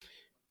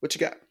What you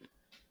got?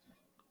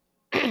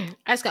 I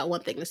just got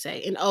one thing to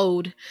say. An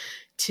ode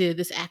to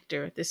this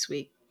actor this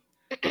week.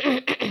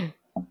 I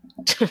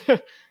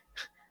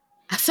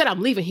said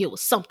I'm leaving here with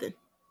something.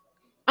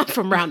 I'm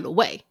from round the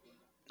way.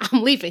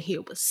 I'm leaving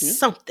here with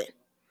something.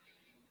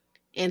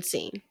 And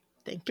scene.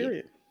 Thank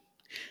you.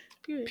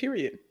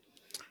 Period.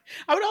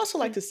 I would also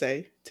like to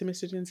say to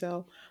Mr.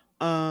 Denzel,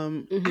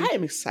 I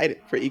am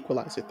excited for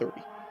Equalizer 3.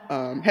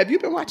 Have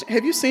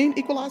you seen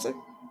Equalizer?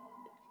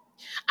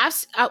 I'm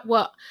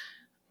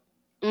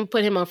gonna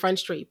put him on Front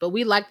Street, but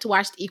we like to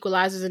watch the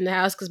Equalizers in the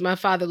house because my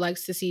father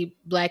likes to see a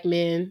black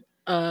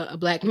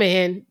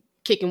man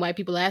kicking white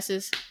people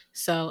asses.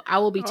 So I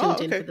will be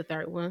tuned in for the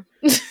third one.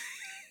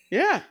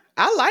 Yeah,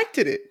 I liked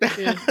it.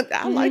 Yeah.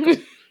 I like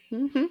it.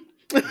 Mm-hmm.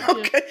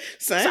 Okay,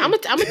 same. So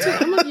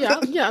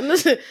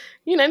listen,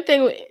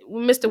 anything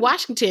with Mr.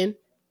 Washington,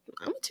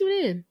 I'm gonna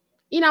tune in.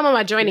 I'm on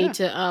my journey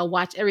to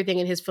watch everything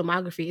in his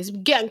filmography. It's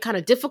getting kind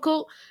of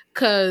difficult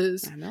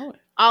because I know it.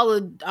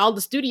 All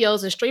the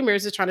studios and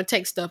streamers are trying to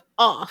take stuff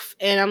off,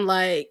 and I'm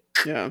like,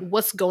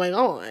 what's going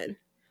on?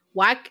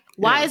 Why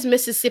is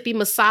Mississippi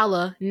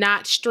Masala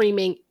not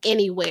streaming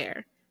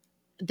anywhere?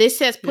 This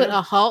has put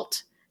a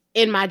halt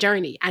in my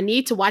journey. I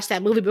need to watch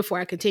that movie before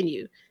I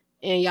continue.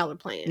 And y'all are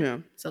playing. Yeah.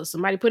 So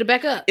somebody put it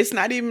back up. It's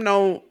not even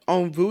on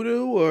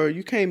Vudu, or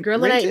you can't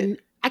rent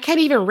it? I can't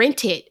even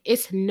rent it.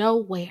 It's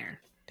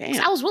nowhere.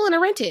 Damn. I was willing to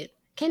rent it.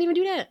 Can't even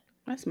do that.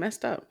 That's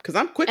messed up. Because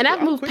I'm quick. And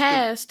I've moved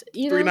past,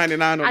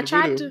 $3.99 on the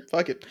Vudu.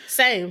 Fuck it.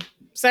 Same.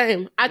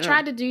 I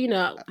tried to do,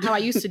 how I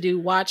used to do,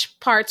 watch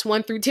parts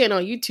 1 through 10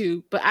 on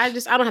YouTube, but I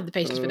don't have the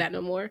patience for that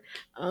no more.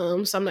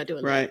 So I'm not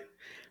doing that. Right.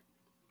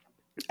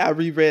 I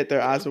reread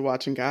Their Eyes Are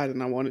Watching God,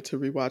 and I wanted to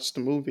rewatch the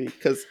movie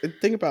because the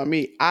thing about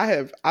me,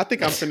 I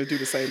think I'm going to do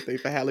the same thing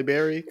for Halle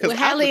Berry because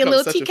I've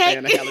become such a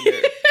fan of Halle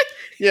Berry.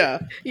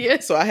 Yeah.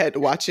 So I had to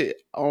watch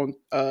it on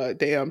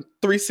damn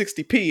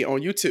 360p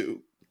on YouTube.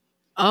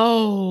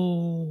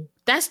 Oh,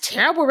 that's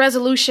terrible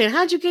resolution.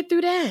 How'd you get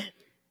through that?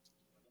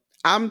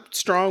 I'm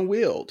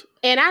strong-willed,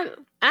 and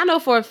I know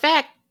for a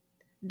fact.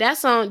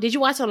 That's on. Did you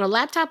watch it on a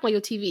laptop or your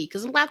TV?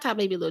 Because a laptop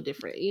may be a little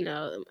different,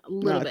 a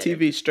little better.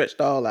 TV stretched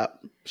all out.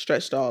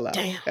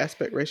 Damn.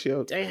 Aspect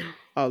ratio. Damn.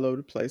 All over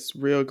the place.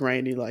 Real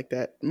grainy like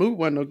that. Movie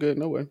wasn't no good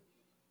nowhere.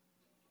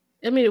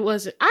 I mean, it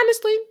wasn't.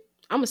 Honestly,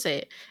 I'm going to say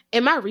it.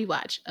 In my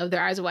rewatch of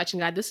Their Eyes Are Watching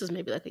God, this was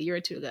maybe like a year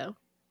or two ago.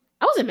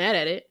 I wasn't mad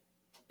at it.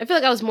 I feel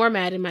like I was more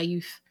mad in my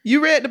youth. You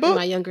read the book? In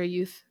my younger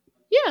youth.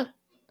 Yeah.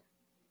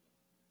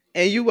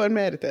 And you wasn't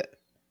mad at that?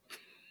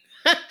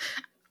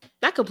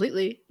 Not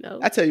completely, no.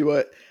 I tell you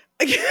what,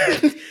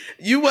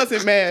 you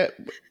wasn't mad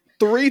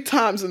 3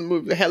 times in the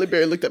movie. Halle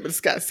Berry looked up at the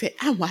sky and said,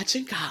 "I'm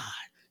watching God."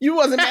 You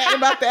wasn't mad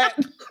about that?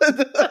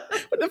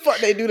 What the fuck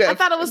they do that? I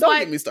thought it was Don't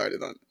get me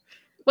started on it.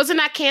 Wasn't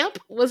that camp?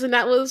 Wasn't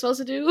that what it was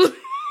supposed to do?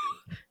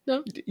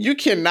 No. You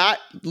cannot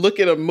look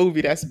at a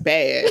movie that's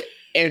bad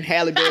and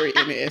Halle Berry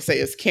in it and say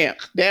it's camp.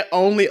 That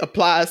only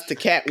applies to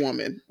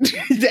Catwoman.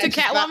 That to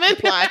Catwoman?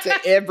 Applies to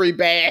every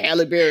bad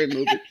Halle Berry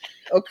movie.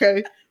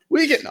 Okay?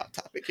 We're getting off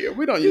topic here.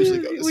 We don't usually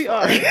go this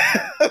far.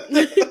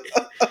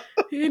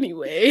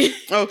 Anyway.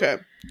 Okay.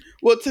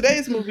 Well,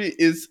 today's movie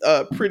is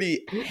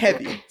pretty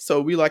heavy.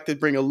 So we like to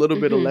bring a little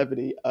bit of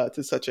levity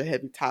to such a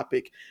heavy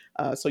topic.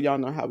 So y'all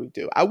know how we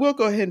do. I will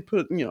go ahead and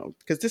put,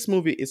 because this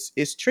movie is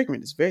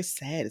triggering. It's very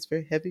sad. It's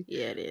very heavy.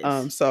 Yeah, it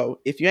is.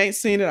 So if you ain't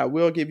seen it, I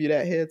will give you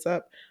that heads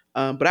up.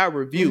 But our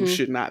review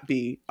should not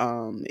be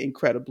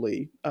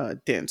incredibly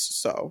dense.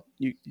 So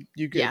you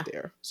get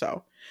there.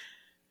 So.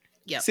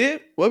 Yep.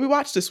 Sid, what we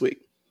watched this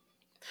week?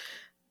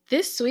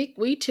 This week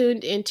we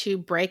tuned into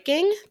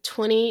Breaking,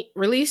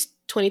 released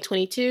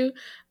 2022,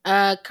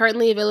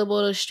 currently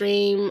available to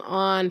stream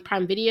on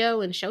Prime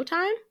Video and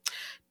Showtime.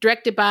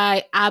 Directed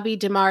by Abi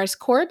Damaris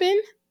Corbin,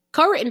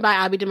 co-written by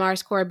Abi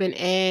Damaris Corbin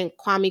and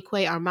Kwame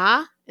Kwei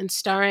Armah, and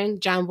starring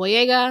John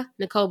Boyega,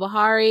 Nicole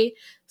Bahari,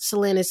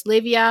 Salinas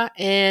Livia,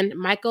 and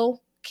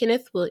Michael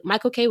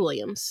K.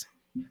 Williams.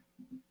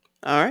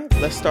 All right,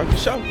 let's start the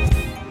show.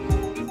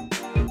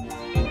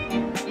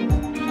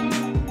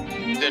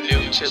 The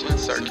New Chitlin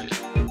Circuit.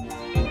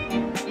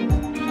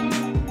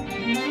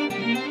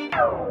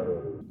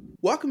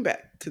 Welcome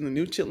back to the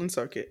New Chitlin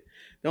Circuit,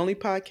 the only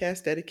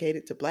podcast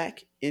dedicated to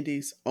Black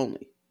indies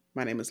only.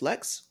 My name is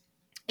Lex.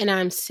 And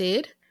I'm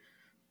Sid.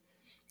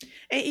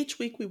 And each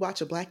week we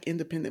watch a Black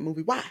independent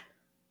movie. Why?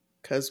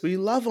 Because we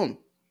love them.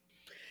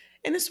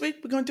 And this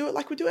week we're going to do it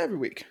like we do every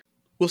week.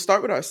 We'll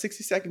start with our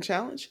 60-second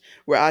challenge,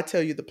 where I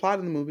tell you the plot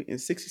of the movie in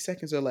 60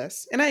 seconds or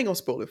less. And I ain't going to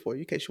spoil it for you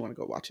in case you want to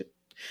go watch it.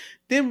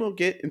 Then we'll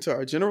get into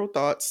our general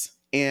thoughts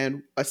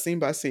and a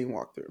scene-by-scene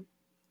walkthrough.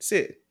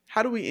 Sid,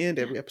 how do we end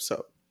every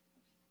episode?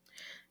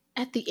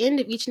 At the end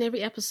of each and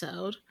every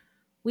episode,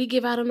 we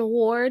give out an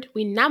award.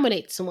 We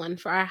nominate someone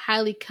for our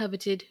highly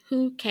coveted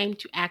Who Came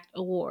to Act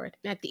award.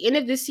 And at the end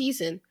of this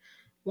season,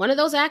 one of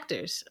those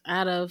actors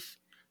out of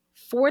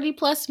 40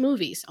 plus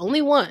movies,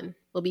 only one,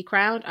 will be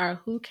crowned our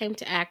Who Came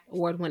to Act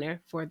award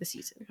winner for the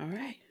season. All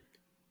right.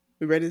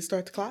 We ready to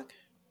start the clock?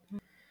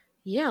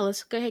 Yeah,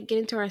 let's go ahead and get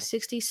into our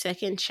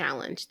 60-second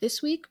challenge.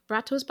 This week,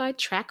 brought to us by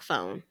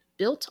TrackPhone,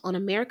 built on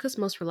America's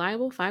most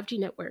reliable 5G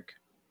network.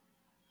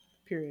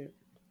 Period.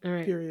 All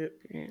right. Period.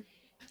 Period.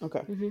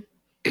 Okay.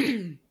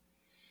 Mm-hmm.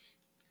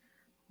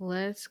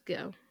 Let's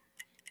go.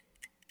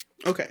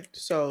 Okay,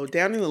 so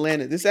down in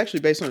Atlanta, this is actually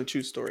based on a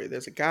true story.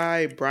 There's a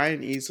guy,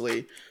 Brian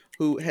Easley,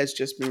 who has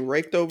just been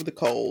raked over the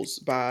coals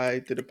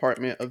by the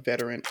Department of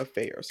Veteran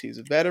Affairs. He's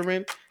a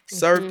veteran,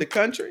 served the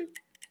country,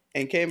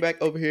 and came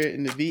back over here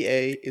in the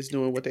VA, is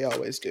doing what they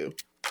always do.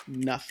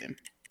 Nothing.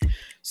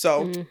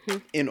 So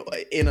in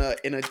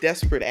a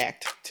desperate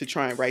act to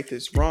try and right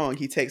this wrong,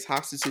 he takes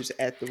hostages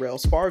at the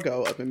Wells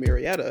Fargo up in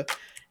Marietta,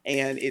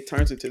 and it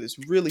turns into this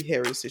really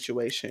hairy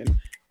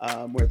situation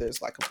where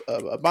there's like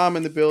a bomb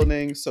in the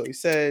building, so he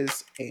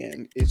says,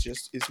 and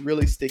it's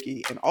really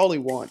sticky, and all he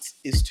wants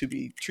is to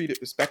be treated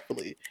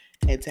respectfully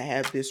and to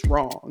have this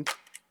wrong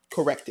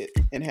corrected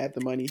and have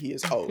the money he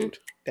is owed.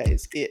 That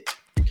is it.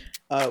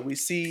 We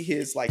see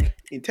his like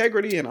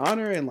integrity and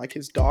honor, and like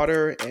his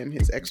daughter and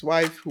his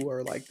ex-wife who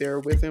are like there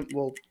with him,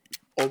 well,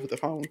 over the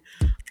phone,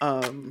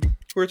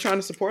 who are trying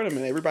to support him,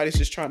 and everybody's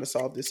just trying to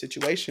solve this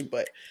situation.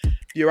 But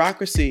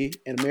bureaucracy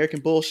and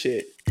American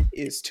bullshit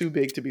is too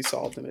big to be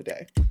solved in a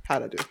day.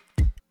 How'd I do?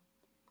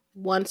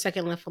 1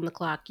 second left on the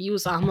clock. You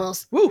was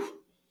almost. Woo.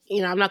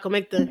 You know, I'm not gonna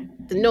make the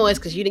noise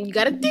because you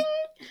got a ding.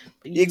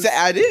 Exactly,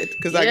 I did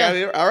because I got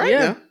it all right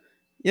now.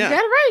 Yeah, you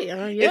got it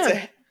right.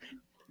 Yeah.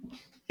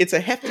 It's a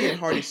hefty and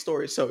hearty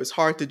story, so it's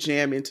hard to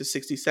jam into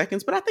 60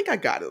 seconds, but I think I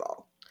got it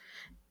all.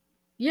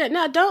 Yeah,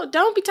 no,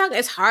 don't be talking.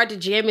 It's hard to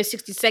jam in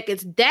 60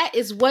 seconds. That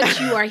is what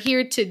you are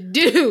here to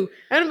do.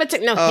 I'm not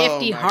take no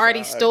hefty,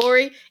 hearty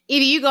story.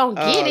 Either you gonna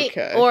get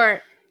it,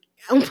 or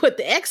I'm gonna put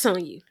the X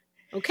on you.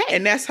 Okay,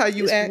 and that's how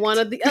you act. One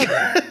or the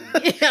other.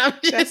 Yeah,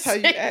 that's how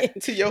you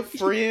act to your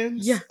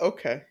friends. Yeah.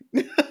 Okay.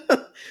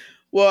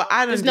 Well,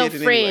 I don't. There's no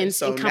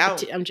friends in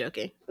competition. I'm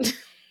joking.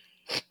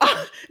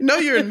 No,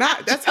 you're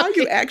not. That's how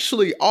you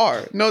actually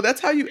are. No, that's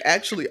how you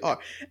actually are.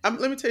 Let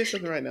me tell you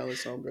something right now,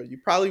 listen, homegirl. You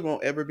probably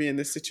won't ever be in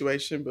this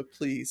situation, but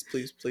please,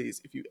 please,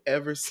 please, if you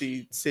ever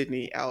see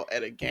Sydney out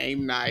at a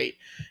game night,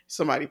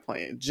 somebody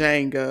playing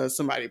Jenga,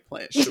 somebody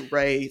playing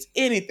charades,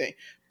 anything,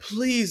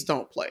 please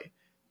don't play.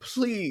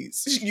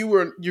 Please,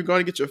 you're going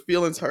to get your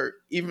feelings hurt.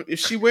 Even if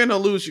she win or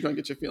lose, you're going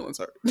to get your feelings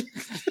hurt.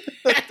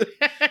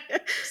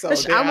 So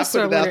I'm a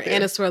sore winner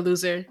and a sore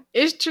loser.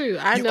 It's true.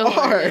 I know.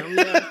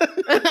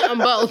 I'm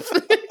both.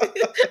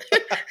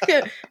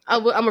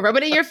 I'm gonna rub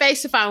it in your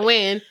face if I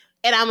win,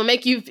 and I'm gonna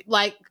make you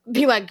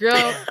be like,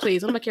 girl,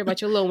 please, I'm gonna care about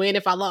your little win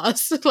if I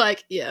lost.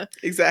 Like, yeah,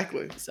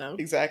 exactly. So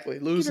exactly,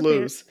 lose.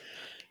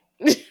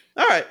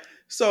 All right.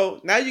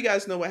 So now you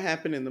guys know what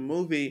happened in the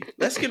movie.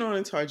 Let's get on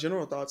into our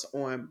general thoughts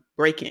on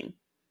Breaking.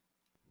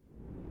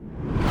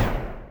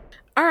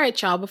 All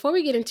right, y'all, before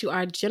we get into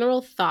our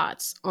general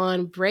thoughts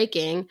on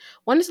Breaking,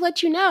 wanted to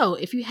let you know,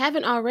 if you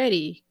haven't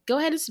already, go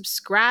ahead and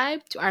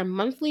subscribe to our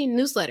monthly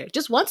newsletter.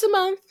 Just once a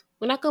month.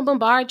 We're not going to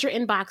bombard your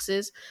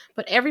inboxes,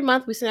 but every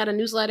month we send out a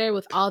newsletter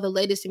with all the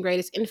latest and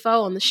greatest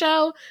info on the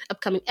show,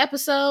 upcoming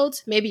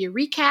episodes, maybe a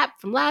recap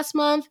from last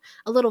month,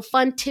 a little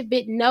fun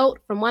tidbit note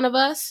from one of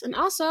us, and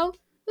also,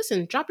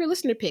 listen, drop your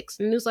listener picks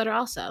in the newsletter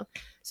also.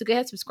 So go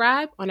ahead and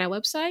subscribe on our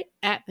website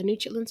at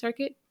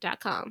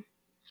thenewchitlingcircuit.com.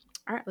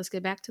 All right, let's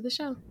get back to the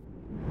show.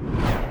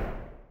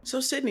 So,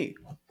 Sydney,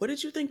 what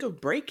did you think of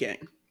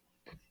Breaking?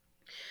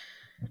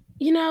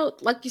 You know,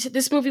 like you said,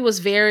 this movie was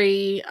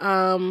very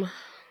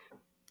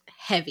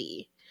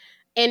heavy,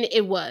 and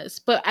it was.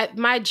 But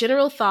my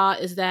general thought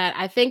is that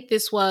I think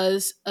this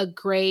was a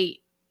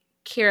great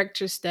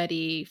character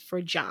study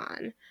for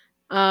John.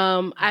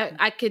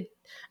 I could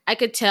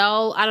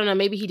tell, I don't know,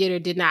 maybe he did or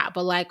did not,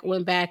 but like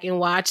went back and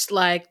watched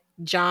like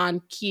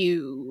John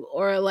Q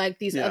or like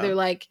these other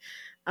like.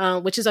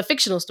 Which is a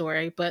fictional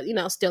story, but, you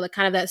know, still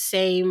kind of that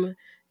same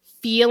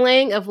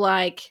feeling of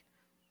like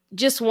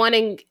just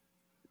wanting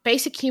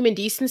basic human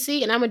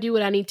decency. And I'm going to do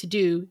what I need to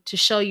do to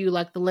show you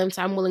like the lengths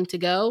I'm willing to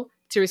go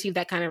to receive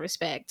that kind of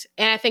respect.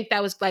 And I think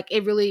that was like,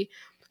 it really,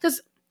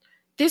 because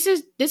this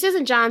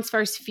isn't John's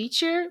first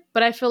feature,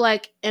 but I feel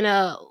like in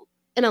a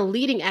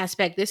leading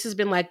aspect, this has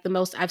been like the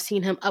most I've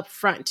seen him up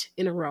front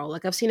in a role.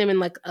 Like I've seen him in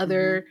like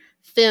other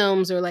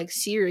films or like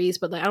series,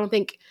 but like I don't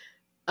think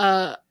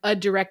a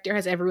director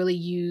has ever really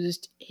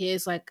used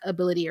his like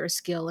ability or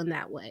skill in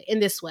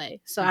this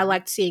way. So I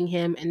liked seeing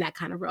him in that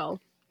kind of role.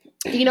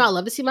 You know, I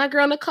love to see my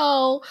girl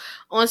Nicole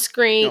on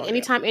screen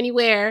anytime,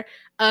 anywhere.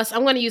 So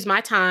I'm going to use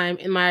my time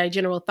and my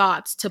general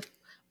thoughts to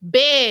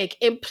beg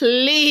and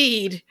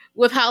plead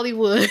with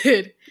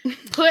Hollywood.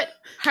 Put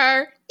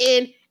her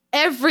in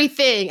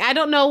everything. I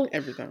don't know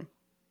everything.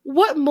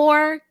 What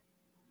more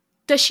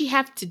does she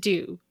have to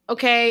do?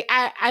 Okay,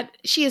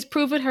 she has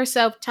proven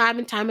herself time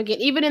and time again,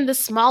 even in the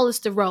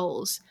smallest of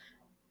roles.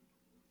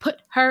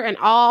 Put her in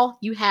all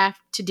you have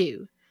to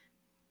do.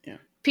 Yeah.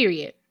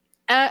 Period.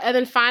 And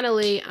then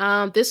finally,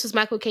 this was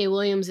Michael K.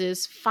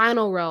 Williams'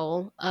 final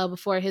role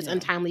before his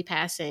untimely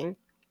passing.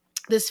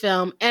 This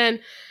film, and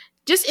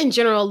just in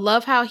general,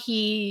 love how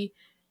he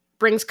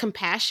brings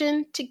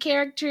compassion to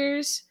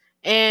characters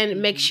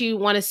and makes you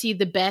want to see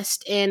the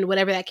best in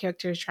whatever that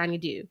character is trying to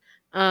do.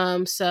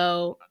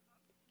 So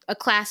a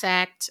class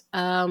act.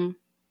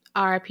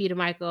 RIP to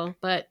Michael.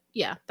 But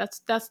yeah,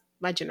 that's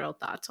my general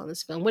thoughts on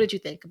this film. What did you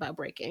think about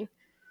Breaking?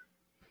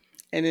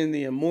 And in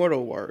the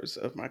immortal words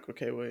of Michael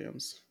K.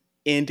 Williams,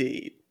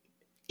 indeed.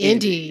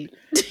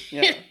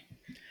 Yeah.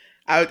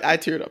 I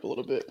teared up a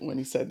little bit when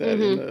he said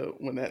that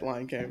when that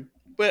line came.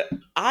 But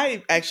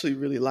I actually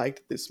really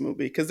liked this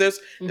movie because there's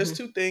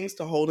two things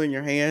to hold in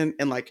your hand,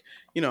 and like,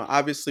 you know,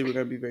 obviously we're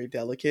gonna be very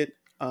delicate,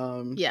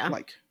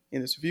 like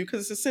in this review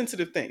because it's a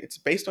sensitive thing. It's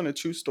based on a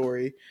true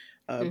story.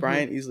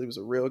 Brian Easley was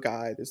a real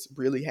guy. This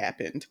really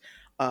happened.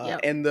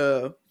 And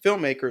the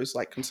filmmakers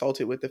like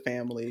consulted with the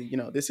family. You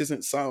know, this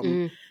isn't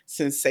some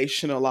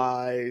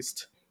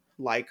sensationalized,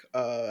 like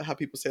how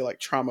people say like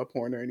trauma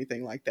porn or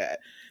anything like that.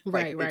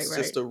 It's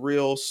just a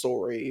real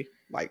story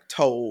like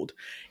told.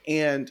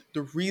 And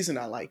the reason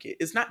I like it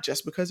is not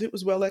just because it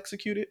was well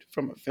executed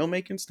from a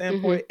filmmaking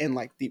standpoint and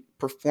like the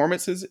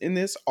performances in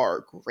this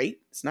are great.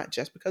 It's not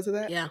just because of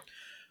that. Yeah.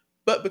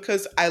 But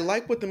because I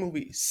like what the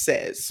movie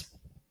says,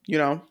 you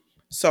know?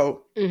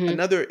 So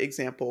another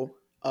example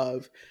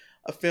of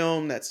a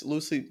film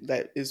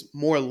that is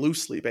more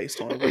loosely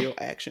based on real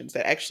actions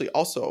that actually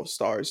also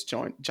stars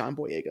John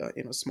Boyega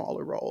in a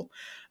smaller role.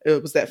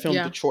 It was that film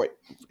Detroit.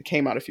 It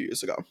came out a few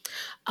years ago.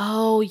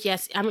 Oh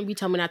yes, I remember you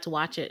told me not to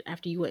watch it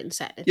after you went and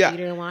sat in the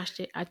theater and watched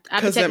it.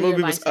 Because that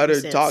movie was utter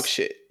dog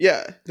shit.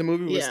 Yeah, the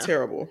movie was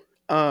terrible.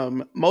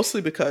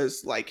 Mostly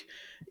because like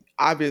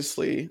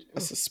obviously a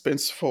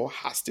suspenseful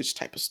hostage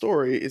type of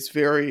story is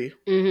very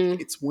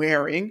it's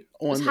wearing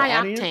on the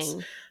audience.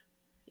 Octane.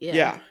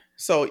 Yeah.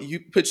 So you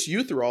puts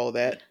you through all of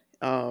that.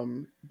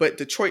 But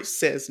Detroit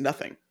says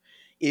nothing.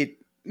 It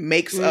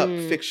makes up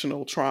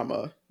fictional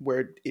trauma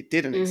where it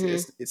didn't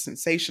exist. It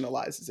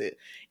sensationalizes it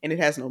and it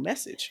has no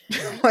message.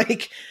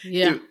 Like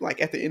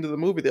at the end of the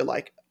movie, they're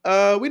like,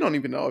 we don't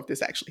even know if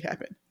this actually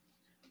happened.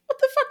 What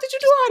the fuck did you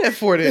do all that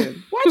for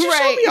then? Why'd you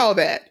show me all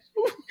that?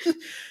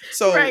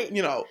 So,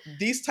 you know,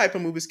 these type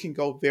of movies can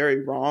go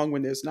very wrong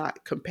when there's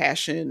not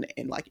compassion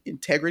and like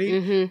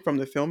integrity from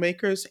the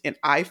filmmakers. And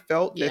I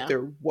felt that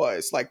there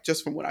was, like,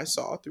 just from what I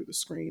saw through the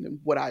screen and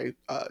what I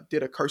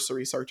did a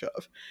cursory search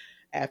of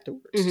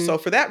afterwards. So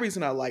for that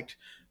reason, I liked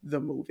the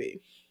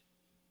movie.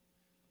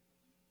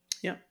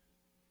 Yeah.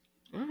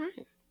 All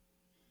right.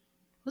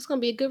 What's going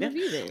to be a good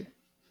review then?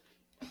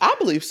 I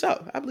believe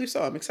so.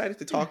 I'm excited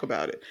to talk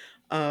about it.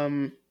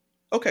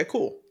 Okay,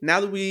 cool. Now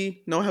that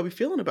we know how we're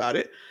feeling about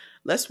it,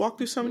 let's walk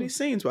through some of these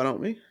scenes, why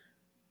don't we?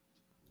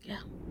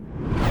 Yeah.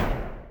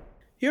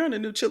 Here on the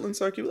New Chitlin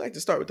Circuit, we like to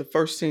start with the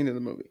first scene in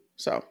the movie.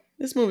 So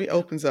this movie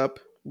opens up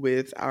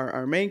with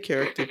our main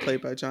character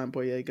played by John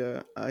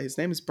Boyega. His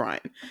name is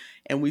Brian.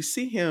 And we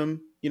see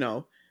him, you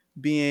know,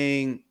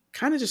 being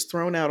kind of just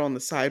thrown out on the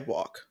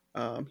sidewalk.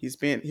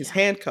 He's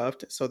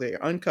handcuffed, so they're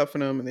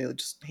uncuffing him and they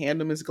just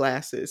hand him his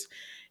glasses.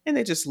 And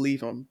they just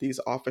leave him. These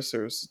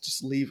officers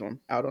just leave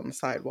him out on the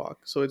sidewalk.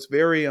 So it's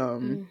very,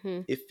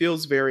 it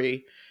feels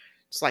very,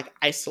 it's like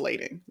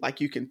isolating. Like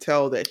you can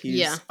tell that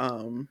he's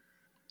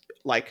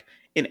like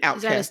an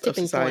outcast of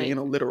society in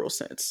a literal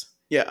sense.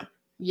 Yeah.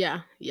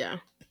 Yeah.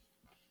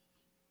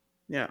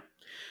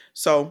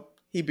 So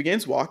he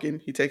begins walking.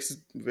 He takes a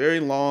very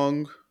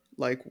long,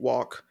 like,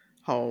 walk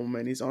home,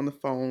 and he's on the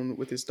phone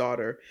with his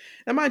daughter.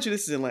 And mind you,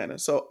 this is Atlanta,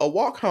 so a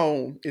walk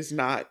home is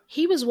not.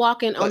 He was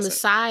walking on the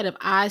side of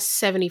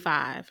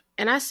I-75,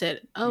 and I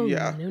said, "Oh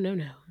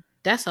no,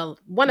 that's a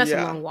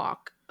long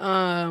walk."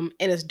 And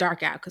it's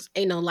dark out because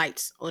ain't no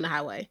lights on the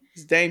highway.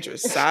 It's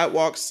dangerous.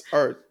 Sidewalks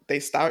they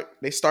start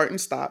and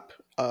stop.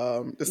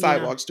 The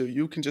sidewalks do.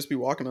 You can just be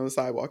walking on the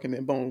sidewalk, and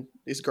then boom,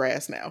 it's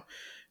grass now.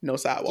 No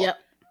sidewalk,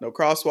 no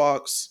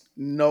crosswalks,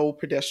 no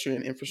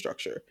pedestrian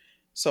infrastructure.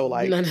 So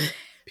like.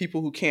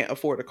 People who can't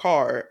afford a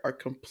car are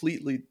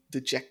completely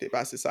dejected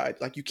by society.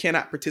 Like you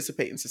cannot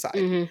participate in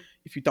society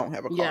if you don't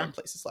have a car in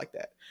places like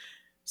that.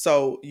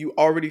 So you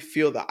already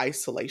feel the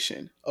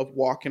isolation of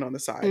walking on the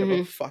side of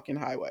a fucking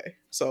highway.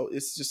 So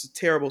it's just a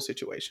terrible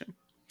situation.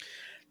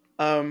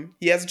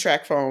 He has a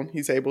track phone.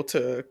 He's able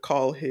to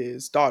call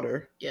his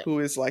daughter, who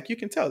is like, you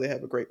can tell they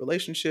have a great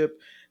relationship.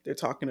 They're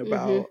talking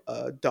about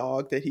a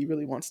dog that he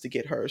really wants to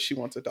get her. She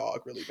wants a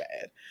dog really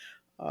bad.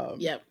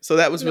 So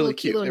that was really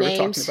cute. They were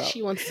talking about.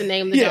 She wants to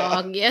name the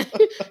dog. Yeah.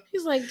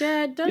 He's like,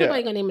 Dad, don't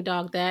nobody gonna name a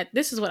dog that.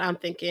 This is what I'm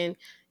thinking.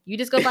 You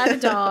just go buy the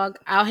dog.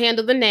 I'll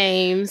handle the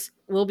names.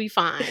 We'll be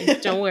fine.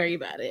 Don't worry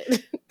about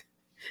it.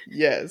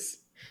 Yes.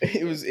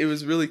 It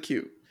was really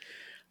cute.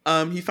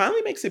 He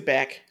finally makes it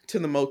back to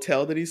the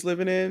motel that he's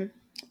living in.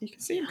 You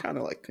can see him kind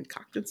of like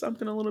concocting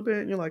something a little bit,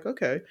 and you're like,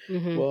 okay,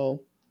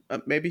 well,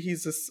 maybe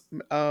he's just.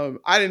 I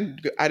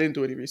didn't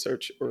do any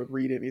research or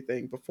read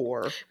anything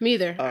before. Me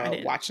either.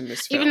 Watching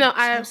this film, even though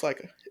I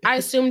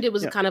assumed it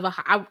was kind of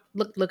I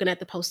looking at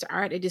the poster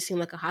art, it just seemed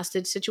like a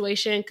hostage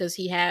situation because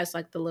he has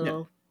like the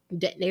little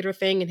detonator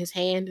thing in his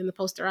hand in the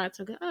poster art.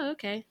 So I go, oh,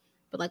 okay,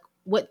 but like,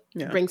 what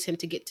brings him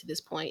to get to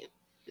this point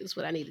is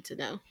what I needed to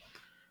know.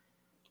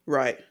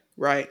 Right.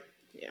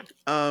 Yeah.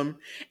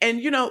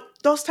 And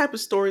those type of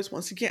stories.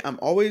 Once again,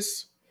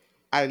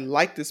 I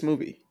like this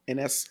movie, and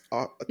that's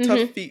a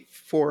tough feat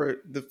for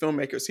the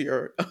filmmakers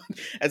here,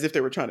 as if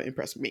they were trying to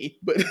impress me.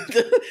 But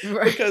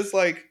Right. because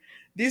like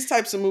these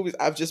types of movies,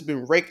 I've just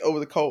been raked over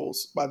the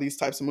coals by these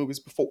types of movies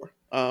before.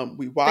 We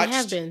They have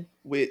watched been.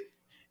 with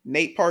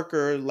Nate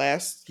Parker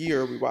last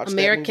year. We watched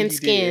American that movie he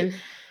Skin. did.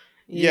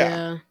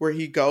 Yeah. Where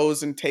he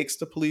goes and takes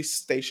the police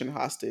station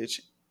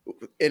hostage.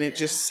 And it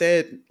just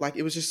said, like,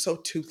 it was just so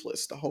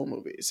toothless, the whole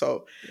movie.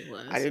 So It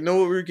was. I didn't know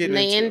what we were getting And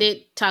they into.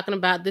 ended talking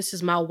about, this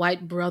is my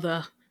white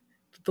brother.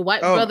 The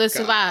white Oh, brother God.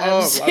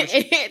 survives. Oh,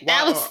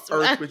 why on was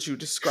earth would you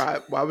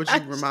describe? Why would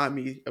you remind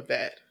me of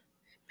that?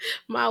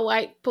 My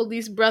white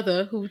police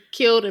brother who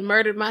killed and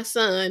murdered my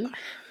son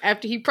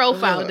after he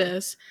profiled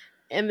us,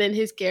 and then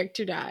his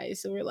character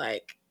dies, and we're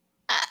like,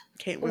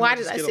 can't we why all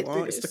did just I get sit along?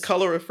 through It's this? the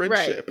color of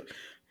friendship. Right.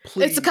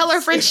 Please. It's the color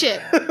of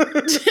friendship.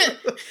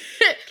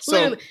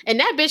 Literally. And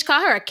that bitch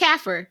called her a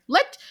kafir.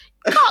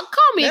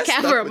 Call me a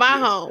kafir at my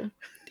home.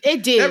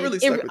 It did. That really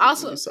stuck with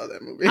also, when you saw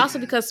that movie. Also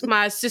because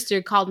my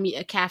sister called me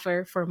a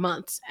kafir for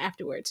months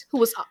afterwards, who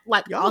was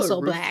like Y'all also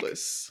are black.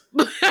 ruthless.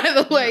 By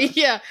the way,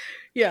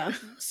 yeah.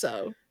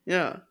 So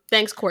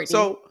thanks, Courtney.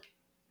 So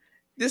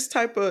this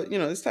type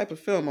of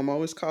film, I'm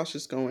always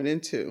cautious going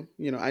into.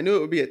 I knew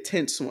it would be a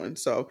tense one,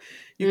 so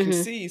you can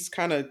see he's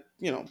kind of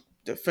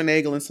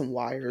finagling some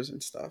wires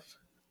and stuff.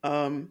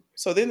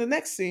 So then the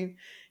next scene,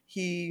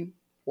 he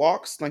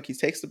walks, like he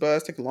takes the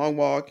bus, takes a long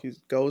walk. He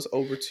goes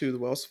over to the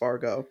Wells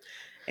Fargo,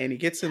 and he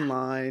gets in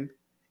line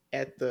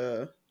at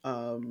the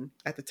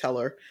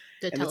teller.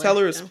 The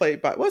teller is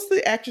played by, what's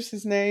the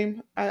actress's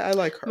name? I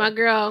like her. My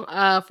girl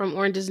from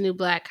Orange is the New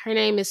Black. Her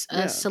name is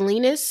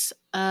Salinas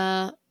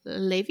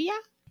Lavia.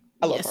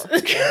 I love her.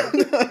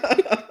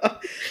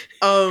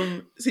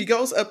 So he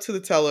goes up to the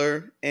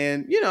teller,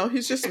 and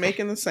he's just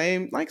making the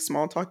same like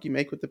small talk you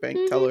make with the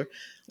bank teller.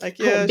 Like,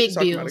 big she's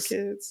talking about her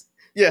kids.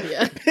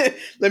 Yeah.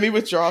 Let me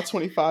withdraw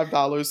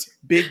 $25.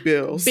 Big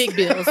bills. Big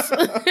bills.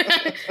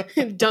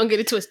 Don't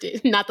get it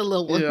twisted. Not the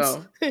little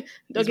ones.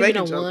 Don't give me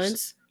no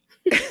ones.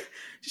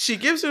 She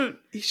gives him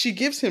the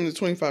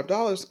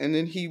 $25, and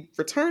then he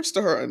returns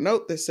to her a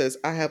note that says,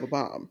 "I have a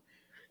bomb."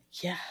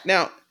 Yeah.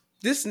 Now,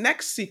 this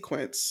next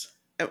sequence,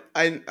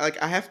 I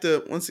have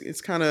to, once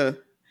it's kind of,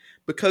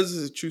 because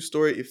it's a true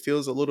story, it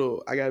feels a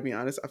little, I gotta be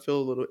honest, I feel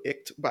a little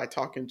icked by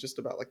talking just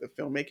about like the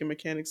filmmaking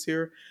mechanics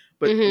here.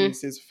 But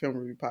this is a film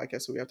review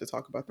podcast, so we have to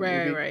talk about the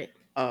movie. Right.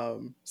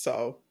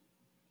 So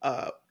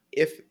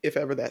if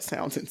ever that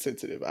sounds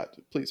insensitive,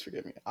 please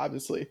forgive me.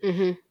 Obviously,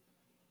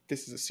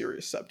 this is a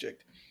serious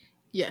subject.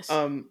 Yes.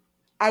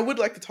 I would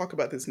like to talk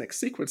about this next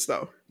sequence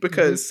though,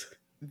 because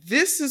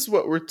this is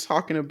what we're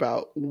talking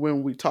about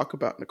when we talk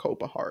about Nicole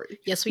Beharie.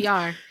 Yes, we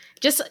are.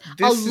 Just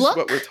this a look, is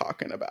what we're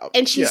talking about.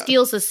 And she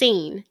steals the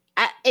scene.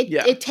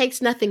 It takes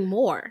nothing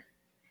more.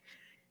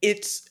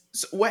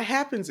 So what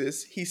happens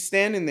is he's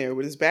standing there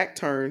with his back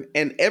turned,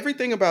 and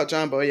everything about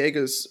John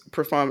Boyega's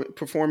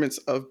performance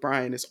of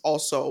Brian is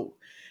also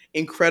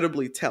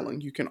incredibly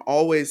telling. You can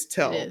always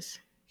tell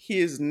he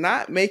is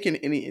not making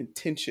any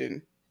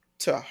intention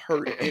to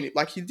hurt any.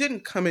 Like, he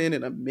didn't come in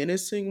a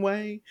menacing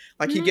way.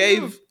 Like, he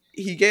gave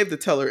the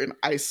teller an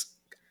ice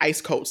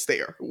cold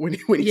stare when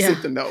he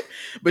sent the note,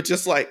 but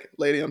just like,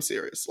 lady, I'm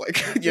serious. Like,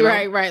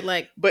 right.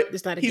 Like, but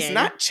it's not a he's game.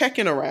 not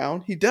checking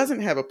around. He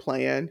doesn't have a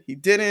plan. He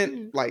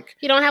didn't like.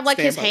 He don't have like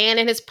his hand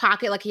in his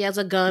pocket like he has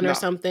a gun or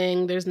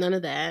something. There's none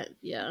of that.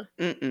 Yeah.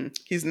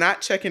 He's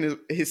not checking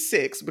his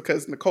six,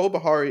 because Nicole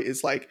Beharie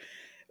is like,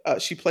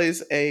 she plays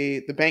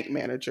the bank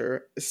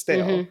manager,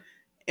 Estelle,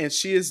 and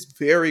she is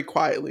very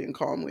quietly and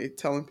calmly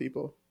telling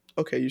people,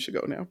 "Okay, you should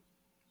go now.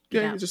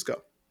 Yeah, you just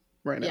go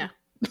right now."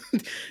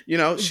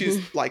 Yeah.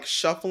 She's like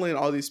shuffling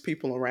all these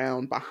people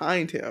around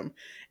behind him,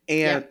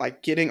 and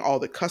like getting all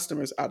the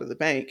customers out of the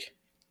bank,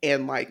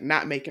 and like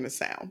not making a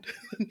sound.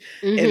 And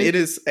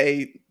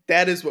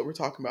that is what we're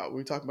talking about when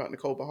we talk about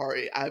Nicole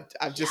Beharie.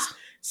 I've just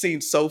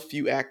seen so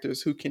few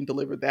actors who can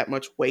deliver that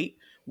much weight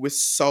with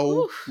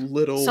so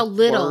little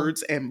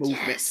words and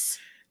movements.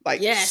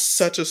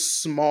 Such a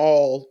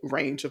small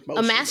range of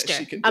motion.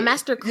 A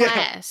master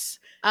class.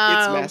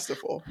 It's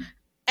masterful.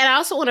 And I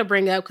also want to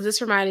bring up, because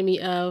this reminded me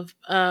of,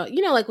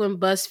 like when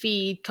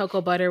BuzzFeed,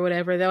 Cocoa Butter,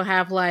 whatever, they'll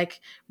have like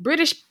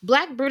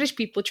black British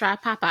people try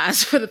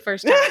Popeyes for the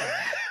first time.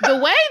 The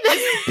way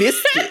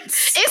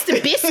biscuits. It's the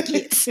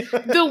biscuits.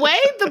 The way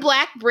the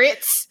black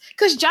Brits,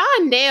 because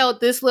John nailed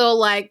this little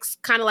like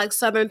kind of like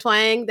Southern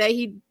twang that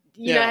he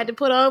had to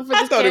put on for this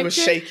character. I thought it was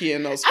shaky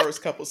in those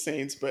first couple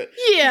scenes, but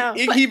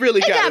he really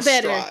got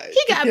better. Stride.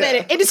 He got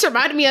better. It just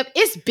reminded me of,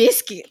 it's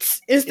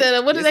biscuits instead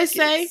of, what do they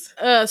say?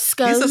 Scones.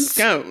 These are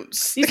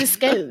scones. These are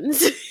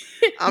scones.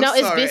 No,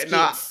 sorry. It's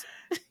biscuits.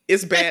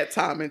 It's bad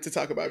timing to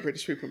talk about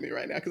British people with me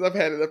right now, because I've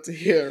had it up to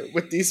here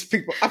with these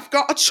people. I've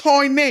got a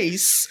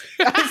Chinese.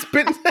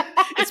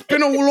 It's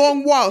been a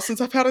long while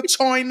since I've had a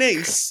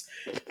Chinese.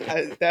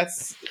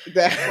 That's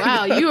that.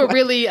 Wow, you were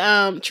really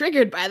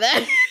triggered by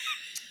that.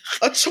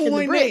 A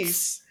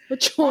Chinese. A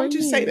Chinese. Why would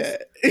you say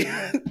that?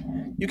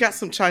 You got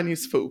some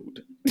Chinese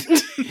food.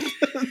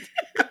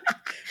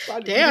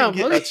 Damn.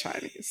 Get Okay. a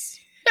Chinese.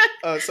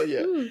 So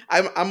yeah, Ooh.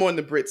 I'm on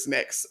the Brits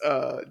next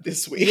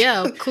this week.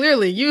 Yeah,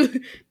 clearly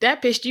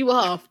that pissed you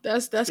off.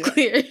 That's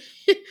clear.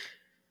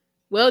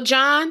 Well,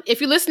 John, if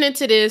you're listening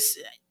to this,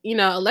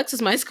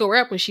 Alexis might score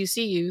up when she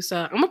see you. So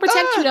I'm gonna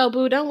protect you though,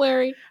 boo. Don't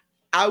worry.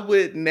 I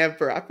would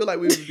never. I feel like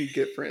we would be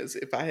good friends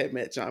if I had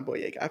met John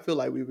Boyega. I feel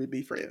like we would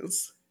be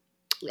friends.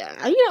 Yeah,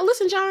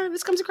 listen, John.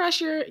 This comes across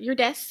your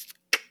desk.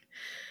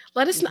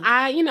 Let us know.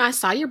 I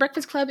saw your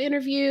Breakfast Club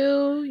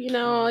interview.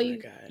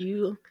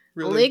 You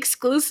Really? only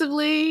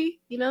exclusively,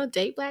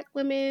 date Black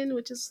women,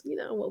 which is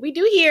what we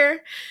do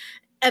here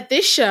at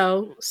this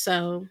show.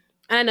 So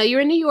I know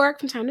you're in New York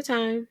from time to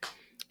time,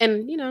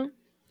 and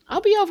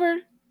I'll be over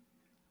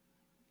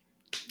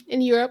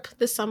in Europe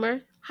this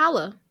summer.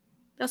 Holla.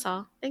 That's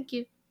all. Thank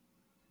you.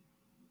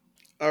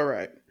 All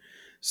right.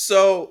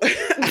 So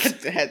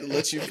I had to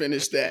let you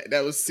finish that.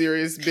 That was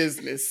serious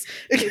business.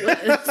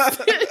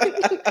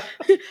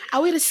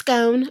 I'll eat a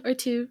scone or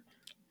two.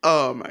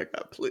 Oh my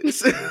God,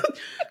 please.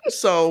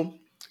 So,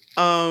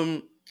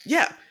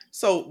 yeah.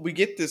 So we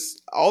get this,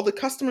 all the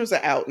customers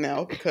are out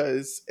now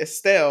because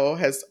Estelle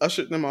has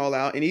ushered them all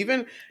out and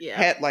even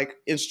had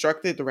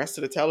instructed the rest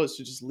of the tellers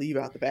to just leave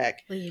out the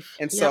back. Leave.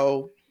 And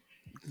so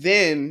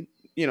then,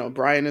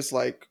 Brian is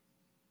like,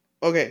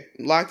 okay,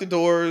 lock the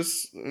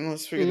doors and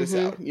let's figure this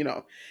out.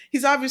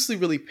 He's obviously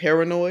really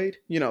paranoid,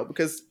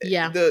 because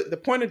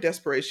the point of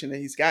desperation that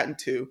he's gotten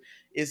to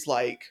is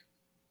like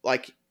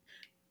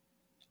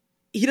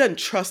he doesn't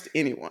trust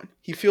anyone.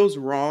 He feels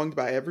wronged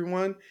by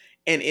everyone.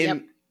 And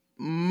in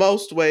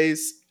most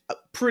ways,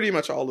 pretty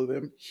much all of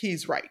them,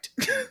 he's right.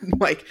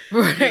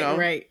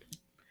 Right.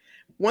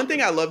 One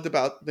thing I loved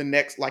about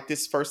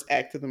this first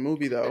act of the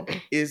movie, though,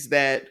 is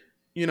that,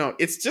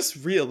 it's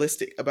just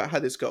realistic about how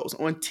this goes.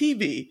 On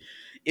TV,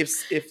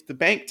 if the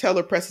bank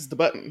teller presses the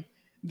button,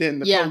 then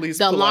the police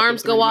the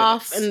alarms go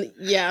off and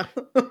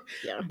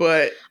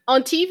But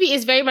on TV,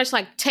 it's very much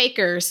like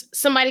Takers.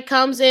 Somebody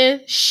comes in,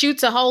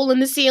 shoots a hole in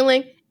the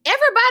ceiling,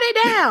 everybody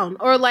down.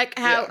 Or like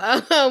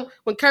how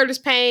when Curtis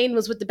Payne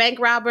was with the bank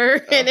robber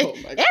and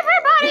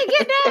everybody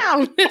get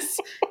down.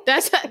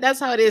 That's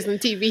how it is in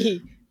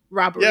TV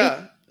robbery.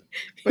 Yeah.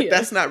 But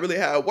that's not really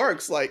how it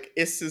works. Like,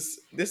 this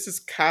is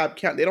Cobb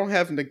County. They don't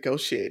have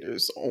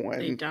negotiators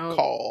on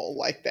call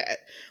like that.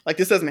 Like,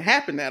 this doesn't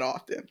happen that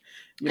often.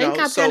 Ain't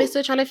Cobb County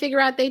still trying to figure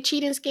out their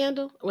cheating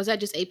scandal? Or was that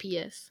just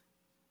APS?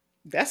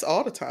 That's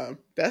all the time.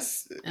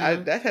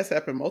 That has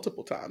happened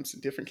multiple times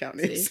in different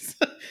counties.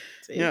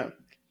 See? Yeah.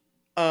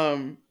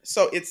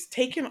 So it's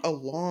taken a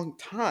long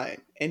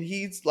time. And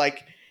he's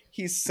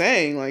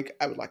saying, like,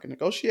 I would like a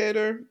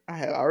negotiator.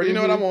 I already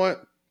know what I want.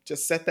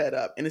 Just set that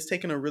up. And it's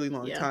taken a really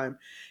long time.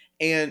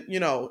 And,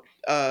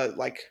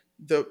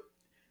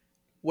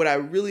 what I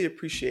really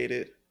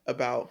appreciated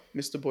about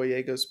Mr.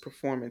 Boyega's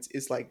performance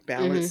is like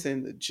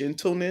balancing the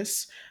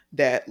gentleness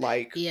that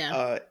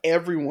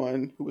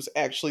everyone who was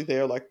actually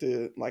there, like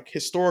the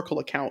historical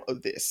account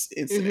of this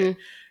incident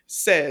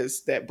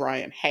says that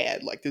Brian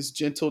had, like this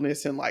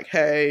gentleness and like,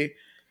 hey,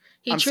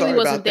 he truly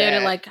wasn't there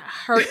to like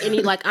hurt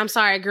any, like, I'm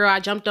sorry, girl, I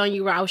jumped on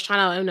you. I was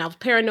I was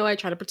paranoid,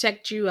 trying to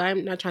protect you.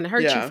 I'm not trying to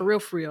hurt you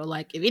for real.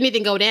 Like, if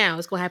anything go down,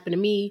 it's going to happen to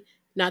me,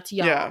 not to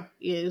y'all.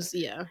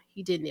 Yeah.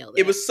 He did nail that.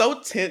 It was so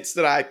tense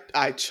that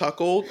I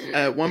chuckled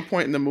at one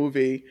point in the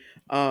movie.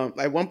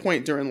 At one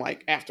point during,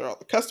 like, after all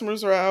the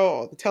customers are out,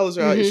 all the tellers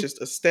are out, it's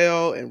just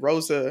Estelle and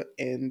Rosa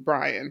and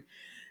Brian.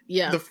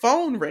 Yeah. The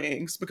phone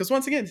rings because,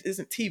 once again, it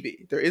isn't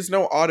TV. There is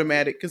no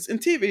automatic, because in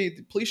TV,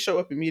 the police show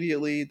up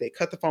immediately. They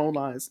cut the phone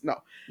lines.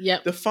 No.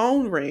 Yep. The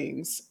phone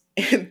rings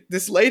and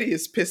this lady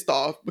is pissed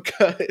off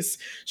because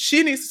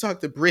she needs to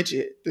talk to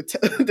Bridget,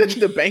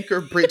 the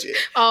banker Bridget.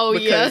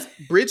 Because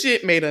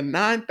Bridget made a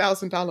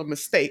 $9,000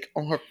 mistake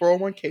on her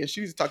 401k and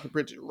she needs to talk to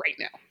Bridget right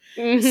now.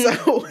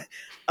 So,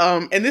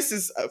 and this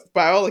is,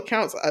 by all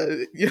accounts,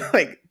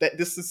 that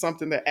this is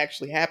something that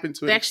actually happened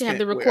to. They actually have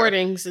the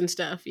recordings and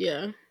stuff.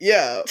 Yeah.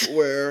 Yeah,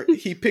 where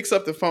he picks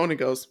up the phone and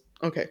goes,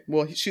 "Okay,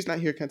 well, she's not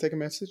here. Can I take a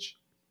message?"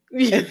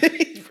 And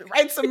he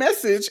writes a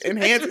message and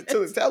hands it to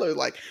the teller,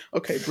 like,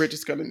 "Okay,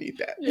 Bridget's gonna need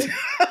that."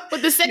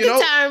 But the second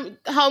time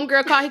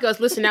homegirl called, he goes,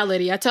 "Listen now,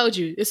 lady, I told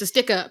you it's a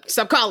stick up.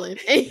 Stop calling."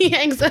 And he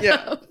hangs up.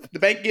 Yeah, the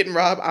bank getting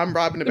robbed. I'm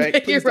robbing the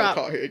bank. Please don't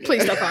call here again.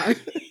 Please don't call.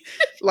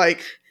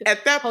 Like,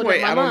 at that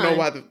point, I don't know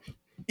why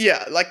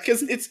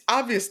because it's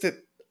obvious that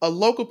a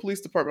local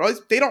police department,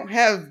 they don't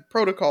have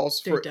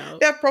protocols they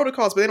have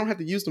protocols, but they don't have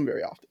to use them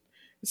very often.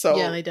 So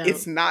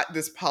it's not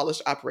this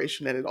polished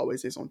operation that it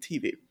always is on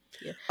TV.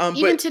 Yeah.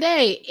 Even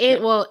today,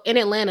 in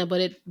Atlanta, but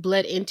it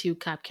bled into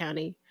Cobb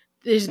County.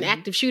 There's an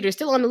active shooter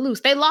still on the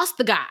loose. They lost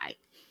the guy.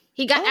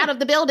 He got out of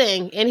the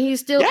building, and he's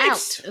still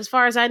out, as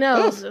far as I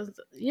know. So,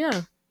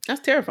 yeah.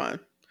 That's terrifying.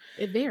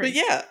 It varies. But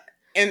yeah,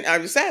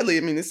 and sadly,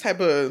 I mean, this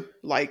type of,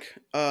 like,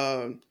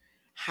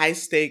 high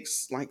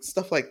stakes, like,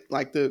 stuff like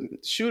the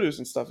shooters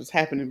and stuff is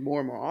happening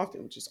more and more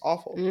often, which is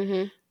awful.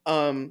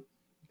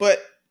 But,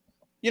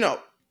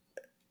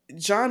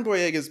 John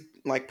Boyega's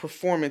like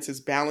performance is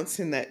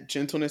balancing that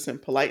gentleness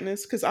and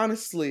politeness. Because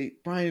honestly,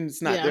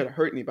 Brian's not Yeah. there to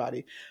hurt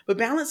anybody, but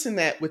balancing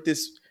that with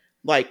this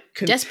like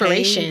contained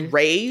Desperation.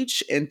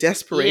 rage and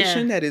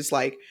desperation that is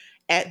like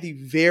at the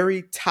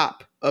very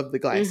top of the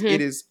glass.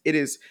 Mhm. It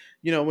is,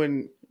 you know,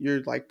 when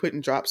you're like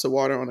putting drops of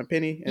water on a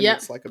penny and Yep.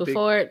 it's like a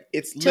Before it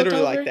it's tilt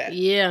literally over. like that.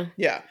 Yeah.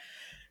 Yeah.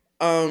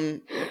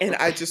 And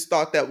I just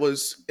thought that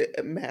was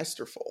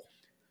masterful.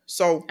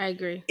 So I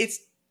agree.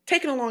 it's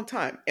taken a long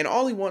time, and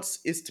all he wants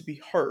is to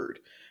be heard,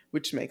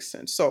 which makes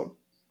sense. So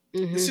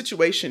the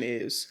situation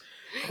is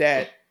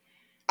that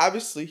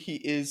obviously he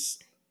is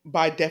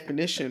by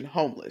definition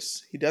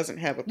homeless. He doesn't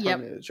have a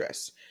permanent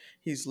address.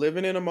 He's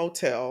living in a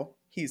motel.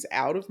 He's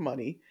out of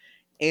money,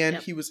 and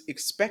he was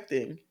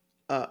expecting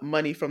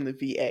money from the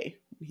VA.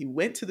 He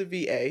went to the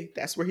VA.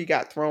 That's where he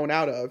got thrown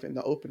out of in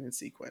the opening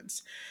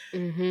sequence.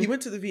 He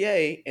went to the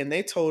VA, and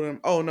they told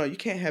him, "Oh no, you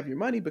can't have your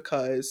money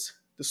because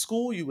the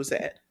school you was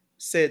at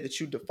said that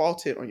you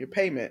defaulted on your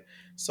payment,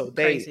 so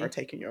they are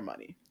taking your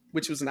money,"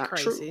 which was not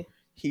true.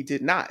 He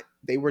did not.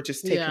 They were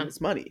just taking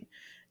his money,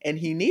 and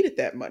he needed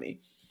that money.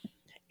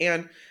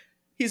 And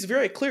he's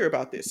very clear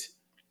about this.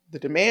 The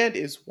demand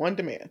is one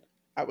demand.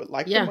 I would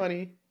like the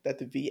money that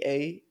the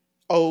VA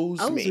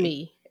owes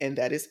me, and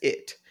that is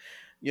it.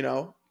 You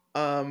know,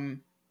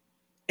 and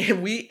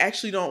we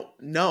actually don't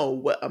know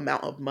what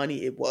amount of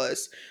money it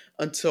was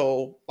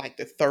until like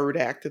the third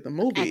act of the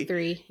movie. Act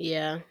 3,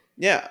 yeah.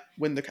 Yeah,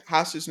 when the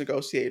hostage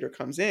negotiator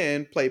comes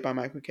in, played by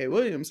Michael K.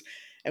 Williams,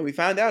 and we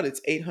find out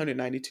it's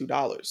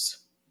 $892.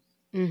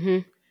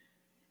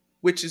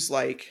 Which is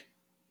like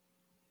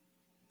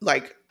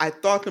I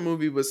thought the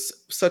movie was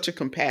such a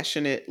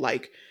compassionate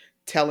like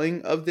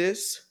telling of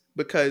this,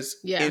 because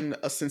in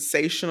a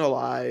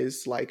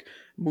sensationalized like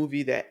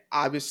movie that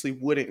obviously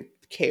wouldn't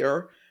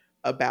care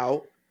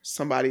about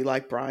somebody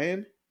like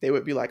Brian, they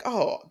would be like,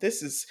 "Oh,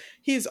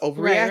 he's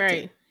overreacting."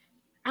 Right.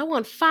 I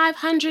want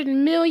 $500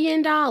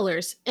 million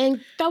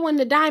and throwing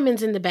the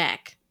diamonds in the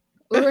back.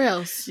 Or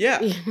else.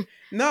 Yeah.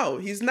 No,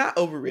 he's not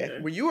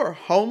overreacting. When you are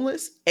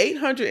homeless,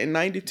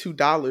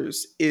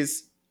 $892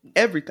 is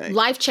everything.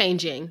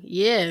 Life-changing.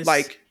 Yes.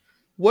 Like,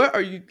 what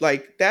are you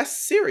like? That's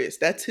serious.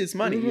 That's his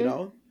money, you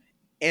know?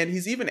 And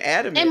he's even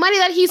adamant. And money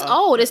that he's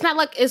owed. It's not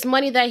like it's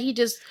money that he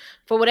just,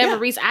 for whatever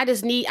reason, I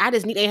just need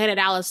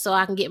 $800 so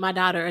I can get my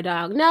daughter a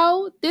dog.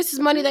 No, this is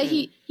money that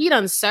he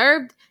done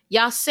served.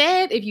 Y'all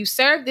said if you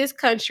serve this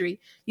country,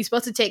 you're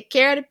supposed to take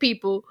care of the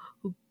people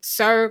who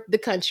serve the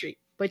country.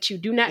 But you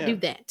do not do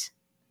that.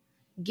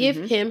 Give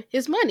him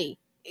his money.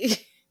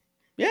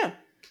 Yeah.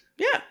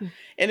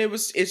 And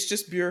it's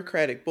just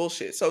bureaucratic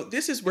bullshit. So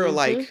this is where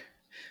like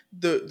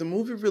the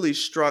movie really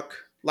struck,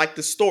 like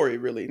the story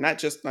really, not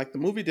just like the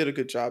movie did a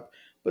good job,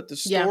 but the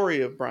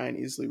story of Brian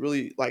Easley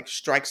really like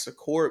strikes a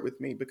chord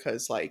with me,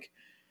 because like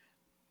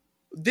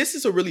this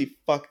is a really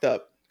fucked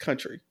up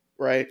country,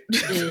 right?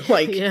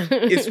 Like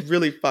it's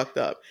really fucked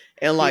up,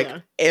 and like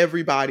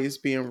everybody's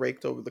being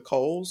raked over the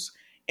coals,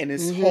 and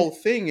this whole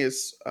thing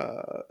is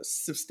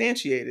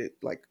substantiated,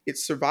 like it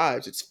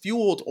survives, it's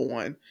fueled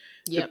on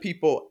the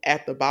people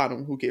at the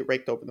bottom who get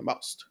raked over the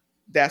most.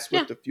 That's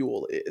what the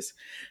fuel is.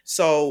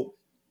 So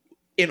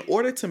in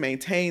order to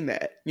maintain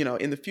that, you know,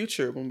 in the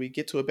future, when we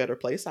get to a better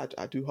place, I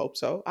do hope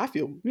so. I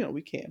feel, you know,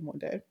 we can one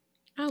day.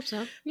 I hope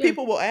so. Yeah.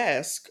 People will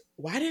ask,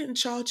 why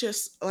didn't y'all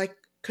just like,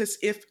 because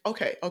if,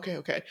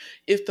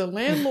 if the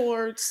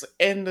landlords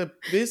and the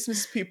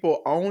business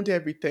people owned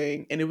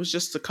everything and it was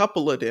just a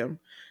couple of them,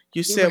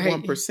 you said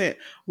 1%,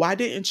 why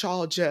didn't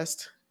y'all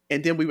just,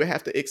 and then we would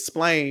have to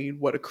explain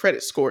what a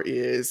credit score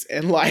is,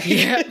 and like,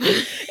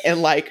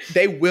 and like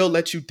they will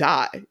let you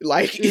die.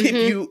 Like if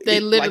you, they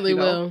literally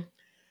like, you know, will.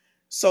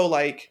 So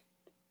like,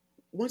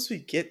 once we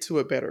get to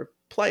a better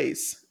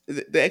place,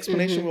 the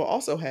explanation we'll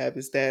also have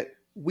is that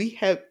we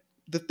have,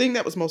 the thing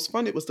that was most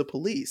funded was the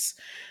police.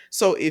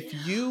 So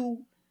if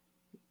you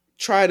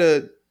try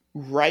to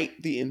right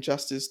the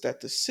injustice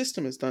that the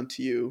system has done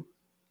to you,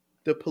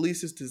 the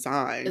police is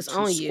designed to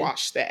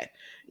squash that.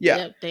 Yeah.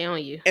 Yep, they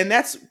own you. And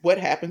that's what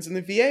happens in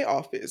the VA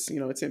office. You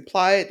know, it's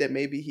implied that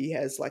maybe he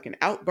has like an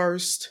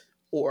outburst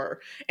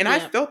and I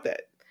felt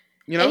that.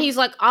 You know? And he's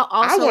like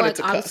also like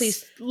obviously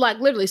like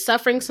literally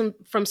suffering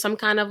from some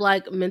kind of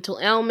like mental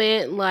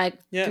ailment, like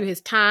through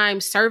his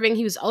time serving.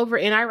 He was over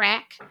in